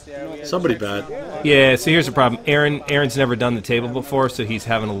 Somebody bad. Yeah. So here's the problem. Aaron's never done the table before, so he's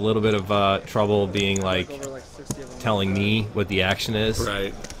having a little bit of trouble being like telling me what the action is.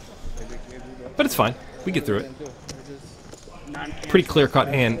 Right. But it's fine. We get through it. Pretty clear-cut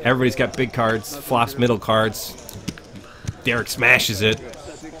hand. Everybody's got big cards. Flops middle cards. Derick smashes it.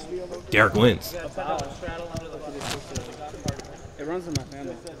 Derick wins. It runs in my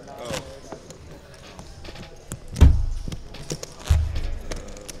family.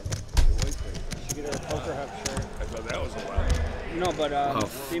 No, but Oh,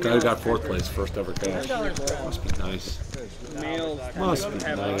 guy who got 4th place, first ever cash. Must be nice. males Must be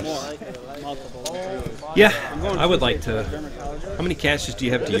have nice. more. Multiple. Yeah, I would like to. How many cashes do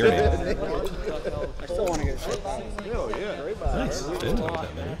you have to your name? I still want to get shit. Nice. I didn't know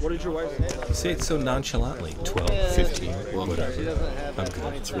that many. What did your wife say? You say it so nonchalantly. 12, 15, whatever. I'm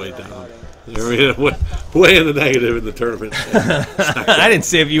good. It's way down. They're way in the negative in the tournament. I didn't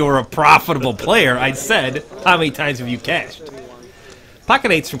say if you were a profitable player. I said, how many times have you cashed?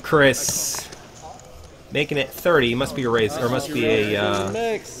 Pocket 8s from Chris. Making it 30. Must be a raise, or must be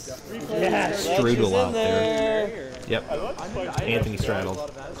a strudel out there. Yep. Anthony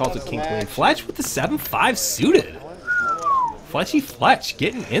straddled. Calls it King Queen. Fletch with the 7-5 suited. Fletchy Fletch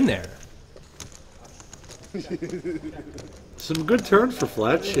getting in there. Some good turns for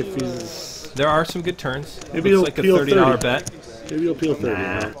Fletch if he's. There are some good turns. Maybe Looks like a he'll $30 peel 30. bet. Maybe he'll peel 30.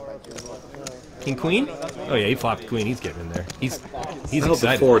 Huh? King Queen? Oh yeah, he flopped Queen. He's getting in there. He's I hope the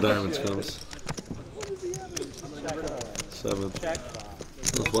excited. 4 diamonds comes. 7.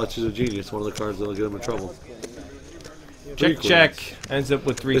 Fletch is a genius. One of the cards that'll get him in trouble. Check, 3 check. queens. Ends up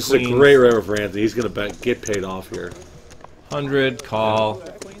with 3 This queens. is a great river for Anthony. He's going to get paid off here. 100, call.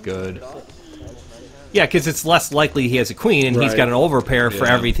 Good. Yeah, because it's less likely he has a queen, and he's Right. got an overpair for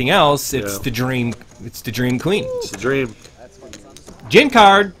Yeah. everything else. It's Yeah. the dream. It's the dream queen. It's a dream. Gin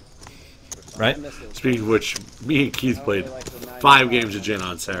card. Right? Speaking of which, me and Keith played 5 games of gin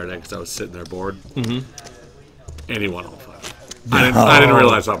on Saturday because I was sitting there bored. And he won all 5. I didn't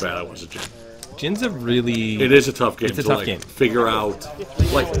realize how bad I was at gin. Gin's a really... It is a tough game It's a to tough like game. figure out.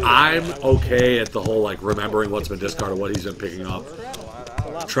 Like, I'm okay at the whole like remembering what's been discarded, what he's been picking up,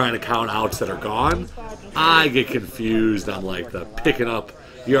 trying to count outs that are gone. I get confused on like the picking up.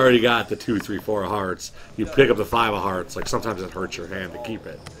 You already got the 2, 3, 4 of hearts. You pick up the 5 of hearts. Like sometimes it hurts your hand to keep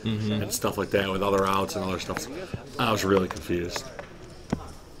it and stuff like that with other outs and other stuff. I was really confused.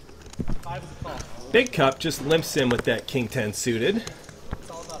 Big Cup just limps in with that King 10 suited.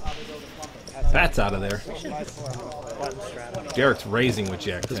 Pat's out of there. Derick's raising with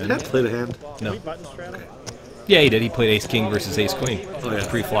Jack Does 10. Pat play the hand? No. Yeah, he did. He played Ace King versus Ace Queen. Oh, yeah.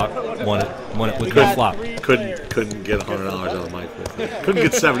 Pre-flop. Won it with good flop. Couldn't get $100 out of Mike. Couldn't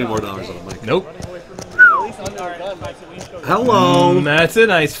get $70 more out of Mike. Nope. Hello. That's a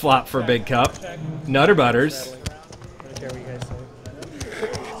nice flop for Big Cup. Nutter Butters.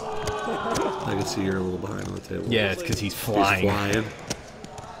 I can see you're a little behind on the table. Yeah, it's because he's He's flying. flying.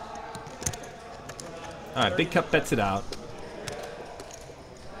 All right, Big Cup bets it out.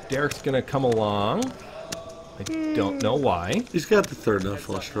 Derick's going to come along. I don't know why. He's got the third nut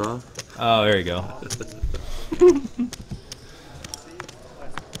flush draw. Oh, there you go.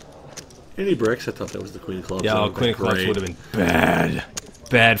 Any bricks? I thought that was the Queen of Clubs. Yeah, Queen of Clubs would have been bad.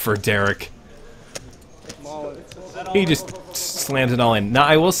 Bad for Derick. He just slams it all in. Now,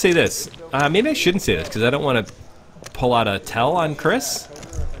 I will say this. Maybe I shouldn't say this because I don't want to pull out a tell on Chris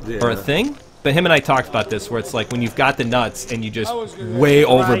or a thing. But him and I talked about this where it's like when you've got the nuts and you just way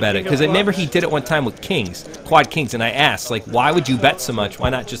overbet it. Because I remember he did it one time with kings, quad kings, and I asked, like, why would you bet so much?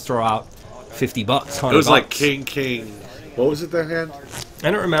 Why not just throw out $50, $100? It was like King, King. What was it that hand? I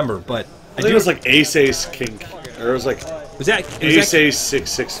don't remember, but I think it was like Ace, Ace, King. Or it was like Ace, Ace,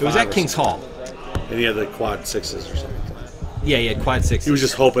 6, 6, 5. It was at King's Hall. And he had the quad 6s or something. Yeah, he had quad 6. He was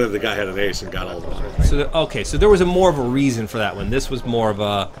just hoping that the guy had an ace and got all the money. So okay, so there was more of a reason for that one. This was more of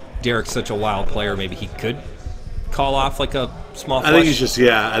a Derick's such a wild player, maybe he could call off like a small flush. I think he's just,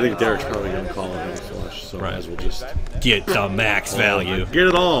 I think Derick's probably going to call him a flush. So might as well just get the max value. Get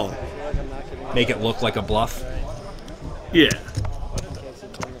it all. Make it look like a bluff. Yeah.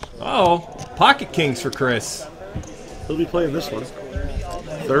 Oh, pocket kings for Chris. He'll be playing this one.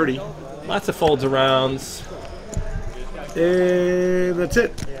 30. Lots of folds arounds. And that's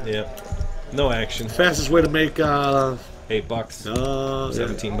it. Yeah. No action. Fastest way to make $8. $17.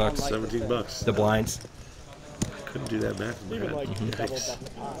 17 bucks. The blinds. Couldn't do that math in my head. Yikes.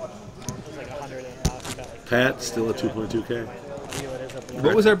 Pat still at 2.2K.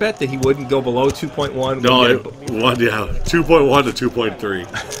 What was our bet that he wouldn't go below 2.1? No, 2.1 to 2.3.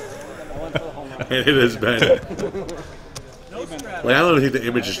 And it has been. Like, I don't think the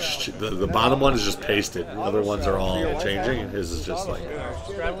image is just, the bottom one is just pasted. The other ones are all changing, and his is just like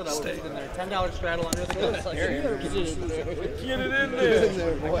stay. $10 straddle under the gun. Get it in there.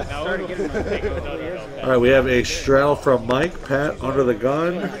 All right, we have a straddle from Mike. Pat under the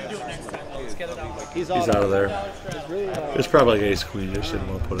gun. He's out of there. It's probably like Ace Queen. I just didn't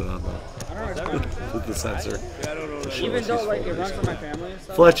want to put it on the sensor. Even though like it runs for my family.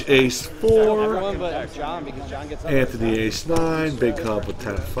 Fletch Ace 4. Everyone but John because John gets up. Anthony Ace 9. Big Cup with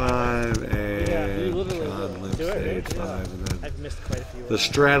 10-5. And John limps to Ace 5. And then I've missed quite a few. the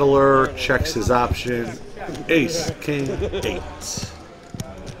straddler checks his option. Ace, King, 8.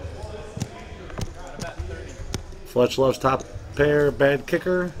 Fletch loves top pair, bad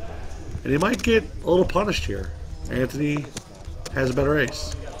kicker. And he might get a little punished here. Anthony has a better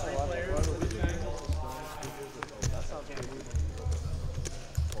ace.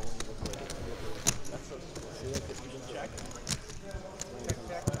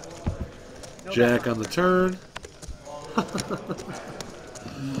 Jack on the turn.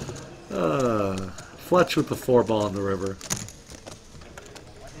 Fletch with the 4-ball in the river.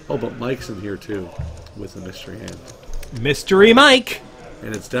 Oh, but Mike's in here too with a mystery hand. Mystery Mike.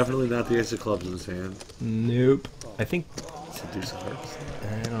 And it's definitely not the ace of clubs in his hand. Nope. I think. It's a deuce of hearts.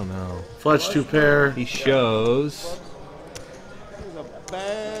 I don't know. Fletch 2 pair. He shows.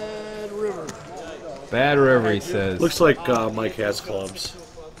 Bad river. Bad river, he says. Looks like Mike has clubs.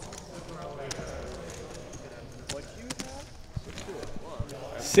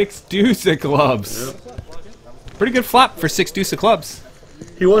 Six deuce of clubs. Yep. Pretty good flop for six deuce of clubs.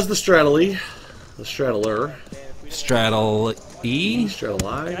 He was the straddler. The straddler. Straddle E? Straddle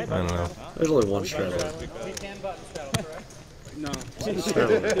I? I don't know. There's only one straddler. No.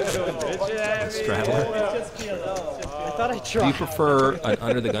 Straddler? I thought I Do tried. you prefer an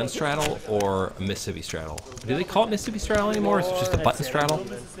under the gun straddle or a Mississippi straddle? Do they call it Mississippi straddle anymore? Or is it just a button straddle?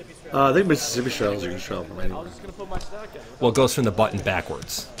 I think Mississippi straddles you can straddle from anywhere. Well, it goes from the button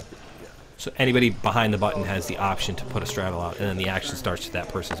backwards. So anybody behind the button has the option to put a straddle out, and then the action starts to that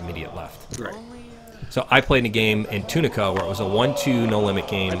person's immediate left. Right. So I played a game in Tunica where it was a 1-2 no-limit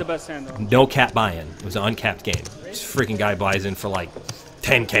game. No cap buy-in. It was an uncapped game. This freaking guy buys in for like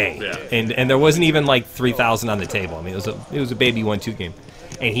 10K. Yeah. And there wasn't even like 3,000 on the table. I mean, it was a baby 1-2 game.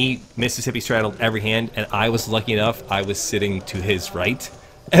 And he Mississippi straddled every hand, and I was lucky enough I was sitting to his right.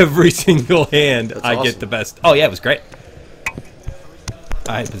 Every single hand, That's I awesome. get the best. Oh, yeah, it was great.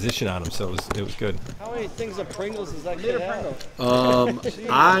 I had position on him, so it was good. How many things of Pringles does that kid have?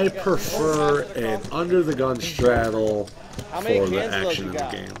 I prefer an under-the-gun straddle How many for the cans of those action you of the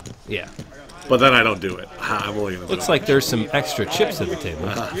got? game. Yeah. But then I don't do it. I'm only going to Looks like there's some extra chips at the table.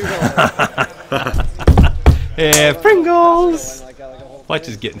 Yeah, Pringles! Fletch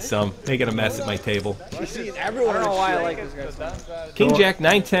is getting some, making a mess at my table. Everyone, I don't know why I like this guy. King Jack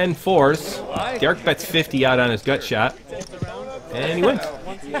 9-10 fours. Derick bets 50 out on his gut shot, and he wins.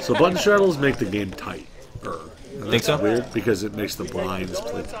 So button straddles make the game tight. Think so? Weird because it makes the blinds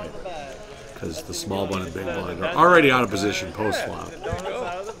play tight. Because the small blind and big blind are already out of position post flop.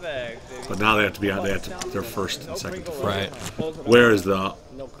 But now they have to be out. They're first and second to flop. Right. Whereas the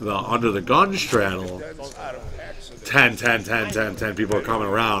under the gun straddle, 10, 10, 10, 10, 10 people are coming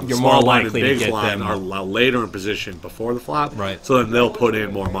around. You're Small more blind likely and to big get blind them. are later in position before the flop. Right. So then they'll put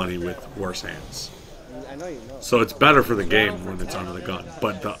in more money with worse hands. I know you know. So it's better for the game when it's under the gun.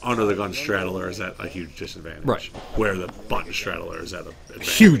 But the under the gun straddler is at a huge disadvantage. Right. Where the button straddler is at a advantage.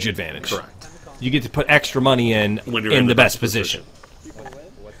 Huge advantage. Correct. You get to put extra money in When you're in the best position.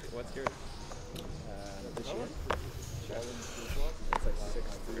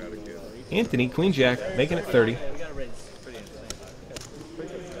 Anthony, Queen Jack, making it 30.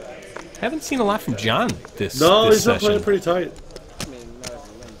 Haven't seen a lot from John this No, this he's not playing session. pretty tight.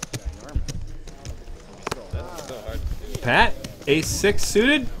 Pat, ace 6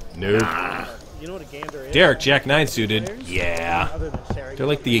 suited? Nope. You know what a gander is? Derick, Jack 9 suited? Yeah. Other than staring. They're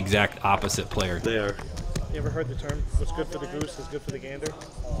like the exact opposite player. They are. You ever heard the term, what's good for the goose is good for the gander?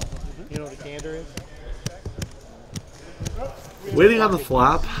 You know what a gander is? Waiting on the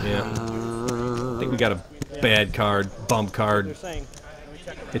flop. Yeah. I think we got a bad card, bump card. They're saying,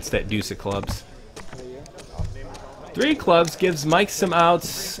 It's that deuce of clubs. 3 clubs gives Mike some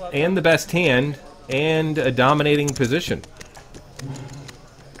outs and the best hand and a dominating position. I'm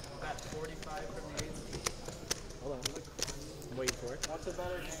waiting for it.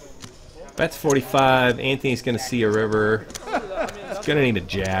 That's 45. Anthony's going to see a river. He's going to need a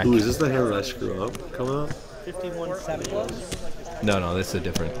jack. Ooh, is this the hand that I screw up coming up? 51-7. No, this is a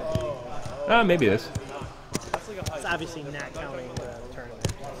different. Maybe this. It's obviously not counting the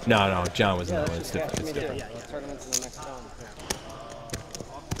tournament. No, John was no. It's different. It's different. Yeah, yeah. Tournaments in the next town.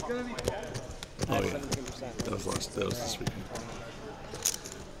 Oh yeah. That was this weekend.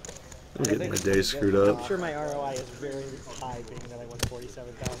 I'm getting my day screwed I'm up. sure my ROI is very high, being that I won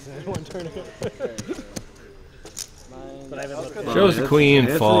 47,000 in one tournament. But I haven't looked at it. Shows the queen,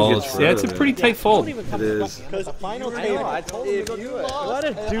 Anthony falls. gets Yeah, rid it's a of it. pretty tight fold. Don't even come It to is. Because the final I table. know, I told him to go do it. What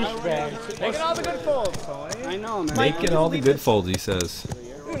a douchebag. Making all the good folds. I know, man. Making all the good folds, he says.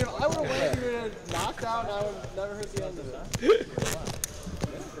 Dude, if I would have waited you in a knockdown, I would have never heard the end of it.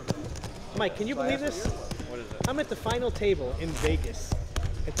 Mike, can you believe this? What is it? I'm at the final table in Vegas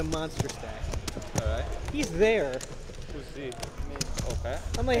at the Monster Stack. Alright. He's there. Who's he? Okay.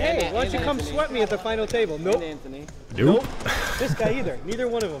 I'm like, hey, why don't you come sweat me at the final table? Nope. Anthony. Nope. This guy either. Neither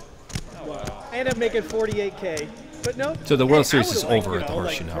one of them. I ended up making 48K. But no. So the World I Series is would've, like, over at the like,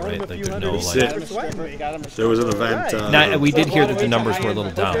 horseshoe now, thrown him right? a Like few there's hundred no each like. time for sweating me. There was an event. Now, we did hear that the numbers were a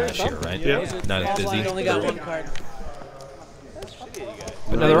little down Okay, this year, right? Yeah. Not as busy. Only got one card.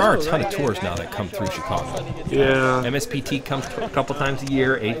 But now there are a ton of tours now that come through Chicago. Yeah. MSPT comes a couple times a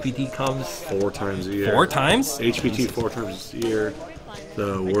year. HPT comes 4 times a year. 4 times. HPT 4 times a year.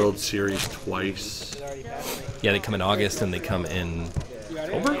 The World Series twice. Yeah, they come in August and they come in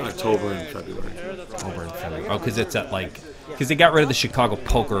October and February. October and February. Oh, because it's at like because they got rid of the Chicago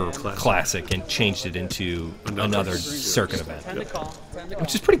Poker Classic and changed it into another circuit event,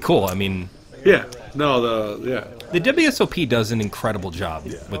 which is pretty cool. I mean, Yeah. No, the WSOP does an incredible job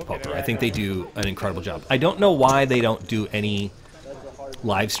with poker. I think they do an incredible job. I don't know why they don't do any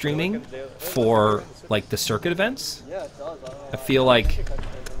live streaming for like the circuit events. I feel like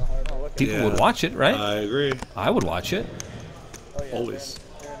people would watch it, right? I agree. I would watch it. Always.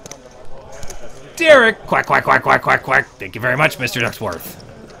 Derick, quack, quack, quack, quack, quack, quack. Thank you very much, Mr. Ducksworth.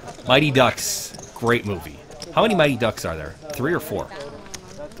 Mighty Ducks, great movie. How many Mighty Ducks are there? 3 or 4?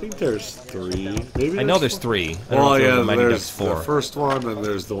 think there's 3. Maybe I know there's 3. I don't Well, know if yeah, there might be there's 4. the first one, and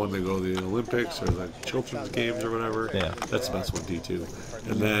there's the one that go to the Olympics or the Children's Games or whatever. Yeah. That's the best one, D2.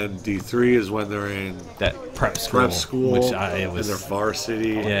 And then D3 is when they're in That prep school, which it was and their varsity.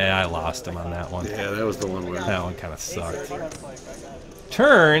 Yeah, I lost him on that one. Yeah, that was the one where. That one kind of sucked.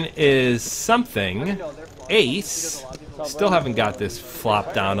 Turn is something. Ace. Still haven't got this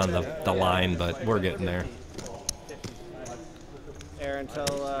flop down on the line, but we're getting there.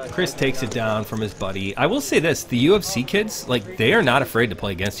 Chris takes it down from his buddy. I will say this, the UFC kids, like, they are not afraid to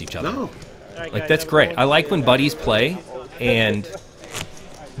play against each other. No. Like, that's great. I like when buddies play, and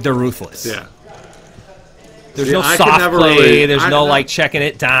they're ruthless. Yeah. There's See, no I could soft never play. really- There's I no, don't- like, checking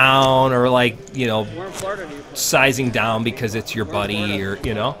it down or, like, you know, sizing down because it's your buddy or,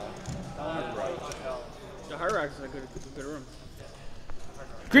 you know. The Hard Rock's is a good room.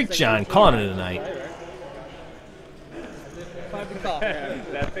 Greek John calling it a night.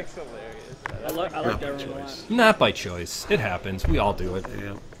 That's hilarious. I like that room a lot. Not by choice. It happens. We all do it.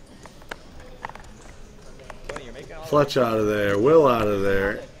 Yeah. Fletch out of there. Will out of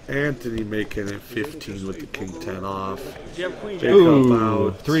there. Anthony making it 15 with the king 10 off. Do you have queen? Big Ooh,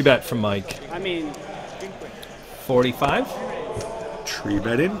 up out. 3-bet from Mike. I mean, 45. Tree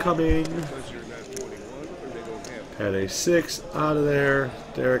bet incoming. Had a 6 out of there.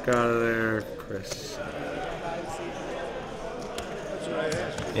 Derick out of there. Chris.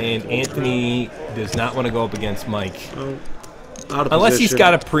 And Anthony does not want to go up against Mike. Oh, out of Unless position. he's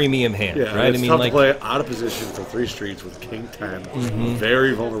got a premium hand, Yeah, right? it's I mean, tough like, to play out of position for 3 streets with king 10.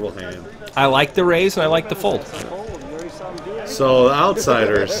 Very vulnerable hand. I like the raise and I like the fold. So the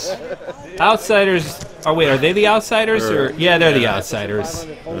outsiders. Outsiders. Oh wait, are they the outsiders or? Yeah, they're the outsiders.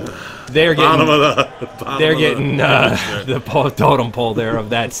 They're Bottom getting. of the. Bottom They're of getting the totem pole there of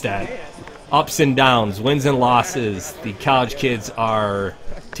that stat. Ups and downs, wins and losses. The college kids are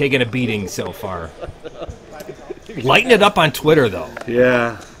taking a beating so far. Lighten it up on Twitter though.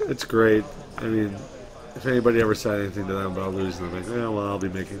 Yeah, it's great. I mean, if anybody ever said anything to them about losing, they're like, yeah, well, I'll be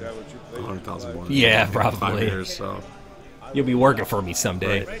making 100,000 more. Yeah, in probably. 5 years, so. You'll be working for me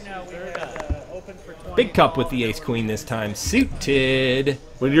someday. Big cup with the ace queen this time, suited.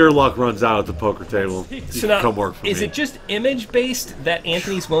 When your luck runs out at the poker table, you So can now, come work for is me. it just image based that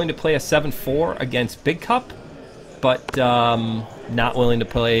Anthony's willing to play a 7-4 against Big Cup, but not willing to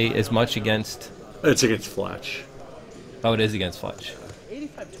play as much against? It's against Fletch. Oh, it is against Fletch.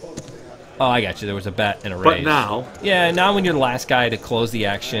 Oh, I got you. There was a bet and a raise. But now, Yeah, now when you're the last guy to close the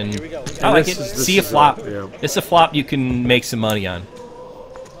action, I like it. this See a is flop. yeah. It's a flop you can make some money on.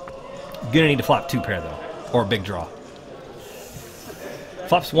 You're gonna need to flop 2 pair though, or a big draw.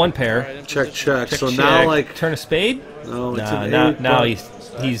 Flops 1 pair. check. So Check. now, like, turn a spade. no, it's Nah, an 8. now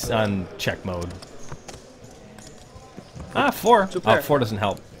but he's on check mode. 4. Oh, 4 doesn't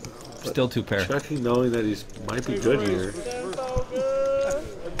help. Still 2 pair. checking, knowing that he's might be good here.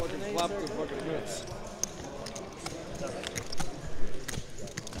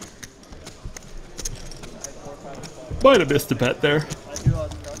 Might have missed a bet there.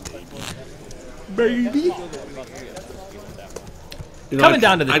 Baby. You know, Coming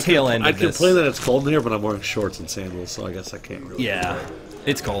down to the tail end I'd of this. complain that it's cold in here, but I'm wearing shorts and sandals, so I guess I can't really. Yeah,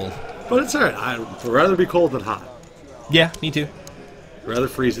 it's cold. But it's alright. I'd rather be cold than hot. Yeah, me too. I'd rather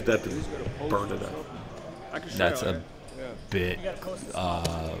freeze to death than burn to death. That's a bit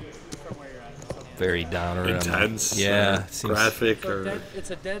very downer. Intense. Yeah, or seems, graphic, or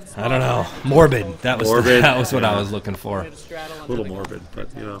I don't know. Morbid. That was Morbid, that was what I yeah. was looking for. a little morbid, but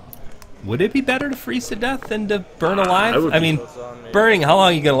you know. Would it be better to freeze to death than to burn alive? I would I be- mean, burning, how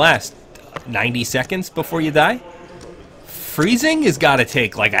long are you going to last? 90 seconds before you die? Freezing has got to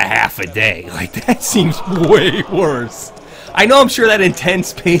take like a half a day. Like, that seems way worse. I know I'm sure that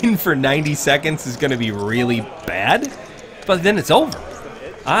intense pain for 90 seconds is going to be really bad, but then it's over.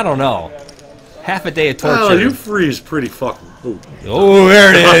 I don't know. Half a day of torture. Oh, you freeze pretty fucking. Ooh, Oh,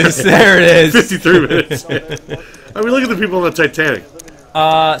 there it is. There it is. 53 minutes. I mean, look at the people on the Titanic.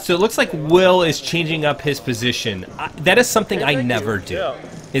 So it looks like Will is changing up his position. That is something I never do.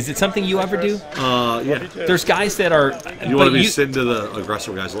 Is it something you ever do? Yeah. There's guys that are. You want to be sitting to the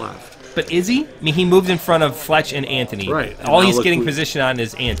aggressive guy's left. But is he? I mean, he moved in front of Fletch and Anthony. Right. And All now he's look getting who- position on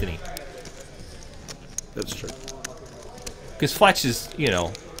is Anthony. That's true. Because Fletch is, you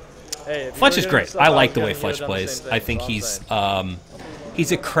know, Hey, if you Fletch were is doing great. stuff I I like was the way doing, you Fletch would've done the plays. same thing, I think is all I'm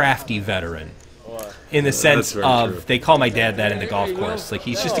he's a crafty veteran. In the sense very of, true. they call my dad that in the golf course. Like,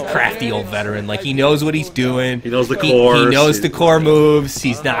 he's just a crafty old veteran. Like, he knows what he's doing. He knows the He course. knows the core moves.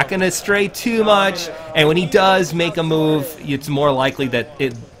 He's not going to stray too much. And when he does make a move, it's more likely that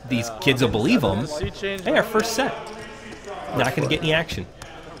these kids will believe him. Sea change. Hey, our first set. Not going to get any action.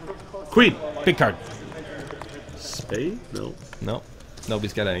 Queen. Big card. Spade? No. No.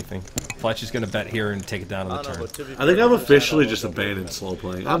 Nobody's got anything. Fletch is going to bet here and take it down on the turn. I think I've officially just abandoned slow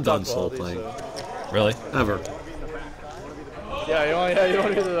playing. I'm done slow playing. Really? Ever. Yeah, you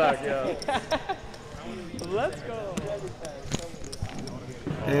want to do that, yeah. Let's go.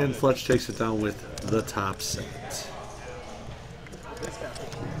 And Fletch takes it down with the top set.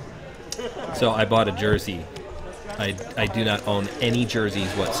 So I bought a jersey. I do not own any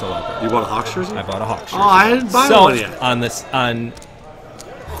jerseys whatsoever. You bought a Hawks jersey? I bought a Hawks jersey. Oh, I didn't buy one yet. On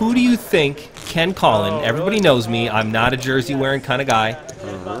who do you think Ken Collin? Everybody knows me. I'm not a jersey wearing kind of guy.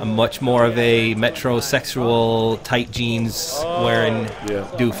 I'm much more of a metrosexual, tight jeans wearing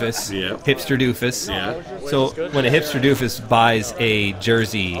doofus, hipster doofus. So when a hipster doofus buys a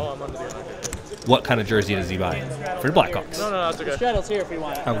jersey, what kind of jersey does he buy? For the Blackhawks. No, that's okay. Straddle's here if you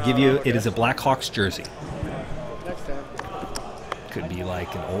want it. I'll give you. It is a Blackhawks jersey. Next time. Could be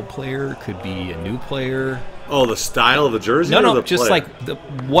like an old player. Could be a new player. Oh, the style of the jersey? No, or the just player? like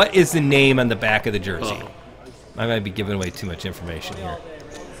what is the name on the back of the jersey? Oh. I might be giving away too much information here.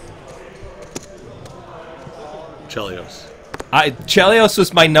 Chelios. Chelios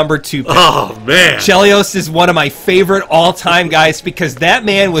was my number 2 pick. Oh, man. Chelios is one of my favorite all-time guys because that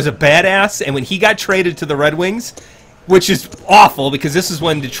man was a badass, and when he got traded to the Red Wings, which is awful because this is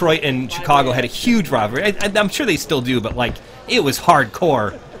when Detroit and Chicago had a huge rivalry. I'm sure they still do, but like it was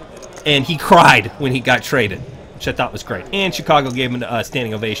hardcore, and he cried when he got traded, which I thought was great. And Chicago gave him a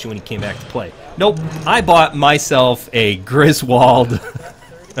standing ovation when he came back to play. Nope, I bought myself a Griswold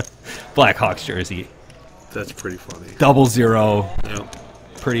Blackhawks jersey. That's pretty funny. 00. Yep.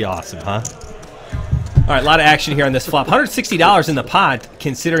 Pretty awesome, huh? All right, a lot of action here on this flop. $160 in the pot,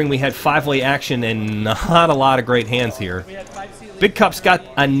 considering we had 5-way action and not a lot of great hands here. Big Cup's got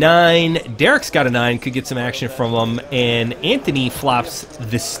a 9. Derick's got a 9. Could get some action from him. And Anthony flops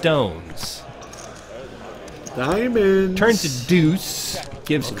the stones. Diamonds. Turns to deuce.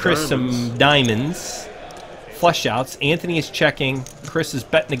 Gives Chris some diamonds. Flush outs. Anthony is checking. Chris is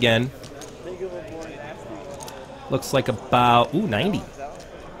betting again. Looks like about, 90.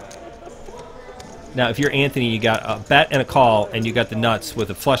 Now, if you're Anthony, you got a bet and a call, and you got the nuts with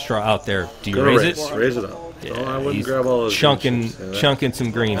a flush draw out there. Do you raise it? Raise it up. Yeah, I wouldn't grab all those. Chunking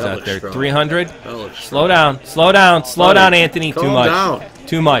some greens out there. strong. 300. Slow down, Anthony. Too much. Down.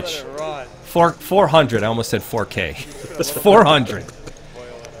 Too much. 400. I almost said 4K. It's 400.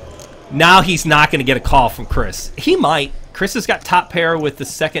 Now he's not going to get a call from Chris. He might. Chris has got top pair with the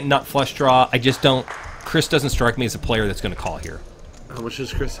second nut flush draw. I just don't. Chris doesn't strike me as a player that's going to call here. How much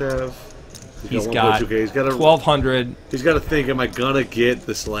does Chris have? He's got 1,200. He's got to think, am I going to get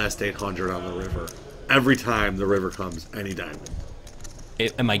this last 800 on the river? Every time the river comes, any diamond.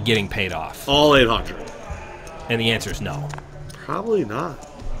 Am I getting paid off? All 800. And the answer is no. Probably not.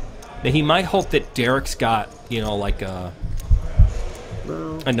 Now, he might hope that Derick's got, like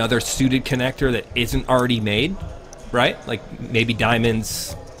another suited connector that isn't already made, right? Like maybe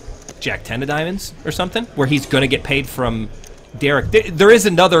diamonds, Jack 10 of diamonds or something, where he's going to get paid from Derick. There is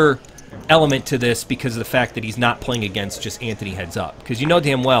another element to this because of the fact that he's not playing against just Anthony heads up. Because you know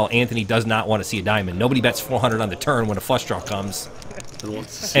damn well Anthony does not want to see a diamond. Nobody bets 400 on the turn when a flush draw comes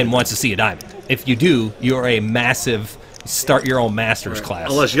and wants to see a diamond. If you do, you're a massive start your own master's class.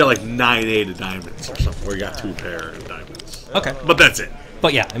 Unless you got like 9-8 of diamonds or something, where you got 2 pair of diamonds. Okay. But that's it.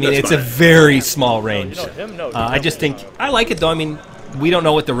 But yeah, I mean, it's a very small range. I just think, I like it though. I mean, we don't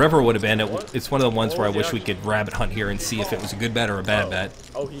know what the river would have been. It's one of the ones where I wish we could rabbit hunt here and see if it was a good bet or a bad bet.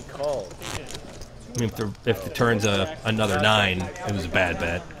 Oh, he called. I mean, if the turn's another 9, it was a bad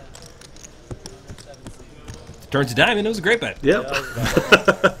bet. If the turn's a diamond, it was a great bet. Yep.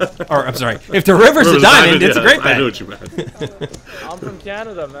 Or, I'm sorry, if the river's a diamond, it's a great bet. I know what you meant. I'm from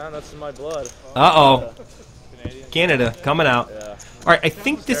Canada, man. That's in my blood. Uh-oh. Canada, coming out. Yeah. All right, I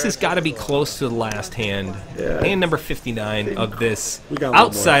think this has got to be close to the last hand. Yeah. Hand number 59 of this got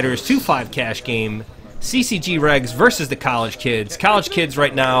Outsiders 2-5 cash game. CCG regs versus the college kids. College kids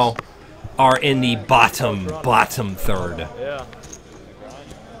right now are in the bottom third. Yeah.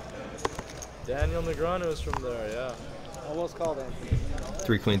 Daniel Negreanu is from there, yeah. Almost called Anthony.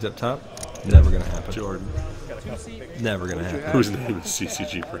 3 queens up top. Never going to happen. Jordan. Never going to happen. Whose name is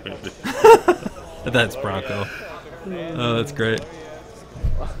CCG branded? That's Bronco. Oh, that's great.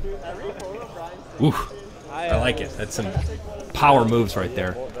 Ooh, I like it. That's some power moves right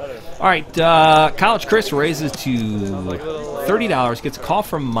there. All right, College Chris raises to $30. Gets a call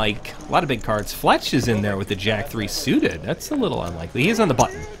from Mike. A lot of big cards. Fletch is in there with the Jack 3 suited. That's a little unlikely. He's on the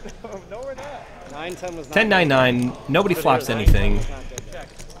button. 10-9-9. Nobody flops anything.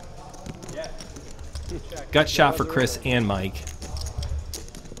 Gut shot for Chris and Mike.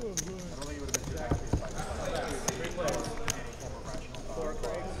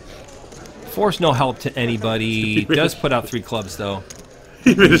 Four's no help to anybody. Does put out 3 clubs, though.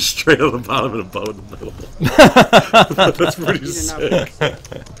 He made it straight on the bottom and a bow in the middle. That's pretty sick.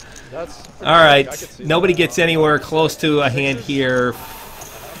 All right. Nobody gets anywhere close to a hand here.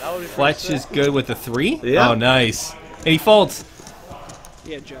 Fletch is good with the 3? Yeah. Oh, nice. And he folds.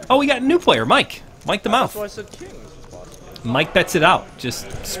 Yeah, Jack. Oh, we got a new player, Mike. Mike the Mouth. That's why I said kings. Mike bets it out.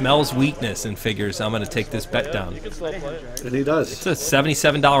 Just smells weakness and figures I'm going to take this bet down. You can still play it. And he does. It's a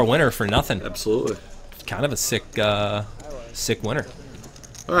 $77 winner for nothing. Absolutely. Kind of a sick winner.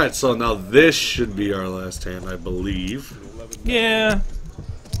 All right, so now this should be our last hand, I believe. Yeah.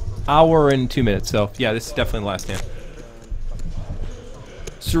 Hour and 2 minutes, so yeah, this is definitely the last hand.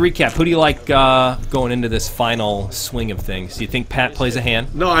 So recap, who do you like going into this final swing of things? Do you think Pat plays a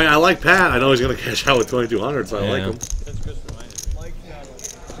hand? No, I like Pat. I know he's going to cash out with 2,200, so I like him.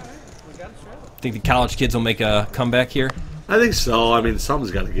 Think the college kids will make a comeback here? I think so. I mean,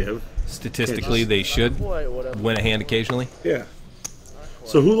 something's got to give. Statistically, they should win a hand occasionally. Yeah.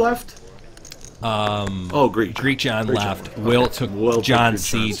 So who left? Oh, Greek. Greek John left. Okay. Will took Will John's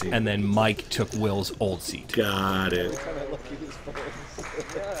took John's seat, and then Mike took Will's old seat. Got it.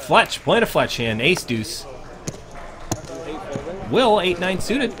 Fletch, playing a Fletch hand, ace deuce. Will, 8-9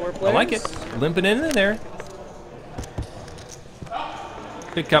 suited. I like it. Limping in there.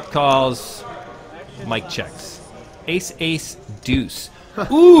 Pick up calls. Mike checks. Ace, ace, deuce.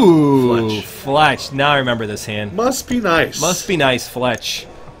 Ooh, Fletch. Now I remember this hand. Must be nice. Must be nice, Fletch.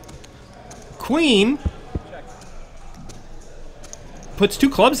 Queen puts 2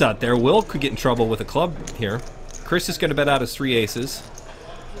 clubs out there. Will could get in trouble with a club here. Chris is going to bet out his 3 aces.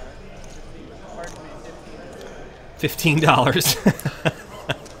 $15.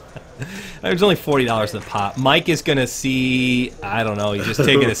 There's only $40 in the pot. Mike is going to see, I don't know, he's just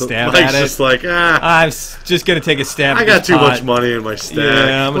taking a stab Mike's at it. just like, I'm just going to take a stab at I got this too pot. much money in my stack.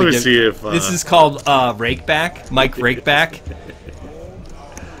 Yeah, I'm Let gonna me see if... This is called Rakeback. Mike Rakeback.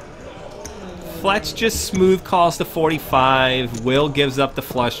 Fletch just smooth calls to 45. Will gives up the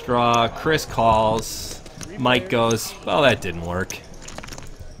flush draw. Chris calls. Mike goes, well, that didn't work.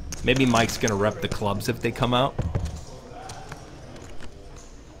 Maybe Mike's going to rep the clubs if they come out.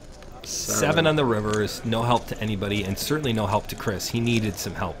 7 on the river is no help to anybody, and certainly no help to Chris. He needed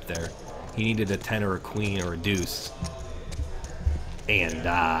some help there. He needed a 10 or a queen or a deuce.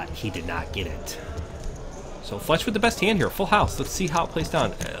 And he did not get it. So Fletch with the best hand here, full house. Let's see how it plays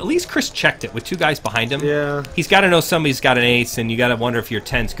down. At least Chris checked it with 2 guys behind him. Yeah. He's got to know somebody's got an ace, and you got to wonder if your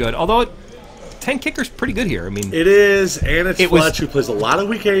 10's good. Although 10 kicker's pretty good here. I mean, it is, and it's Fletch who plays a lot of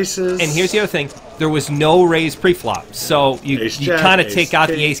weak aces. And here's the other thing: there was no raise pre-flop, so you kind of take out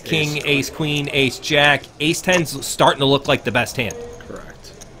the ace king, ace queen, ace jack. Ace 10's starting to look like the best hand.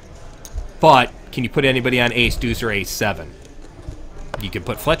 Correct. But can you put anybody on ace deuce or ace 7? You can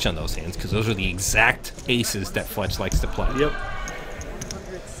put Fletch on those hands because those are the exact aces that Fletch likes to play. Yep.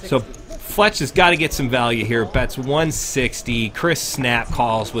 So Fletch has got to get some value here. Bets 160. Chris snap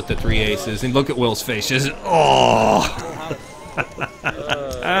calls with the 3 aces. And look at Will's face. Just, oh.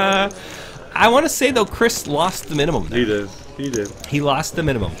 I want to say, though, Chris lost the minimum there. He did. He did. He lost the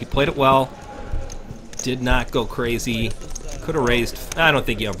minimum. He played it well. Did not go crazy. Could have raised. I don't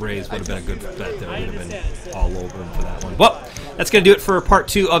think he raised would have been a good bet there. Would have been all over him for that one. Well, that's going to do it for part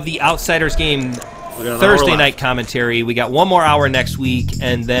 2 of the Outsiders game. Thursday night commentary. We got 1 more hour next week,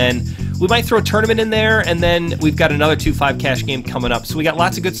 and then we might throw a tournament in there, and then we've got another 2-5 cash game coming up. So we got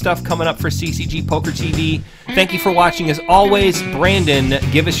lots of good stuff coming up for CCG Poker TV. Thank you for watching. As always, Brandon,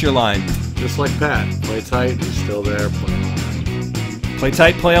 give us your line. Just like Pat. Play tight. He's still there. Play all night. Play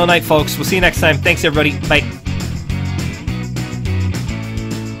tight, play all night, folks. We'll see you next time. Thanks, everybody. Bye.